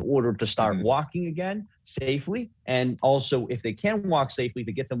in order to start walking again safely, and also if they can walk safely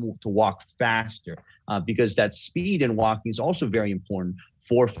to get them to walk faster, because that speed in walking is also very important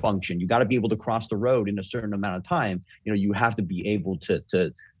for function. You got to be able to cross the road in a certain amount of time. You have to be able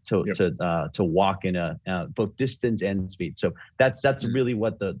to walk in both distance and speed. So that's really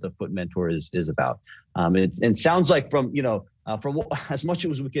what the Foot Mentor is about. It sounds like from as much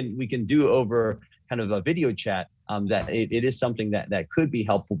as we can do over kind of a video chat, that it is something that could be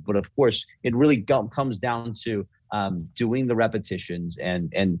helpful. But of course, it really comes down to doing the repetitions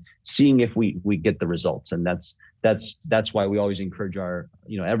and seeing if we get the results. And that's why we always encourage our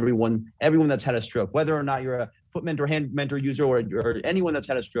everyone that's had a stroke, whether or not you're a Foot Mentor, Hand Mentor user, or anyone that's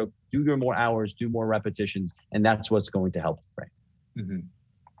had a stroke, do your more hours, do more repetitions, and that's what's going to help. Right.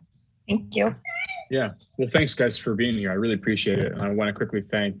 Thank you. Yeah. Well, thanks guys for being here. I really appreciate it. And I want to quickly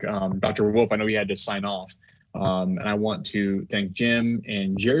thank Dr. Wolf. I know he had to sign off. And I want to thank Jim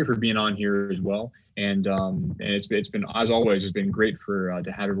and Jerry for being on here as well. And it's been, as always, it's been great to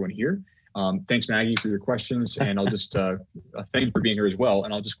have everyone here. Thanks, Maggie, for your questions. And I'll just thank you for being here as well.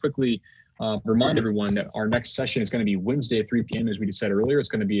 And I'll just quickly remind everyone that our next session is going to be Wednesday at 3 p.m. As we just said earlier, it's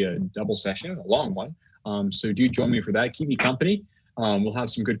going to be a double session, a long one. So do join me for that. Keep me company. We'll have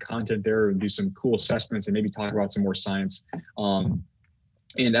some good content there and do some cool assessments and maybe talk about some more science.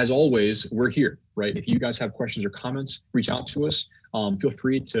 And as always, we're here, right? If you guys have questions or comments, reach out to us. Feel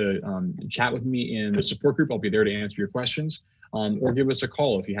free to chat with me in the support group. I'll be there to answer your questions, or give us a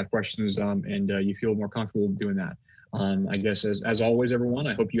call if you have questions and you feel more comfortable doing that. I guess as always, everyone,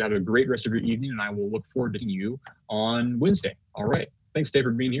 I hope you have a great rest of your evening, and I will look forward to seeing you on Wednesday. All right. Thanks, Dave,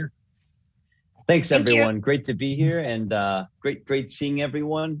 for being here. Thanks, everyone. Great to be here, and great seeing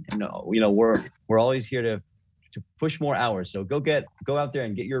everyone. And we're always here to push more hours. So go out there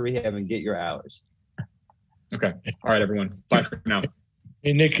and get your rehab and get your hours. Okay. All right, everyone. Bye for now.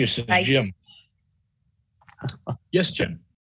 Hey, Nick, this is Jim. Yes, Jim.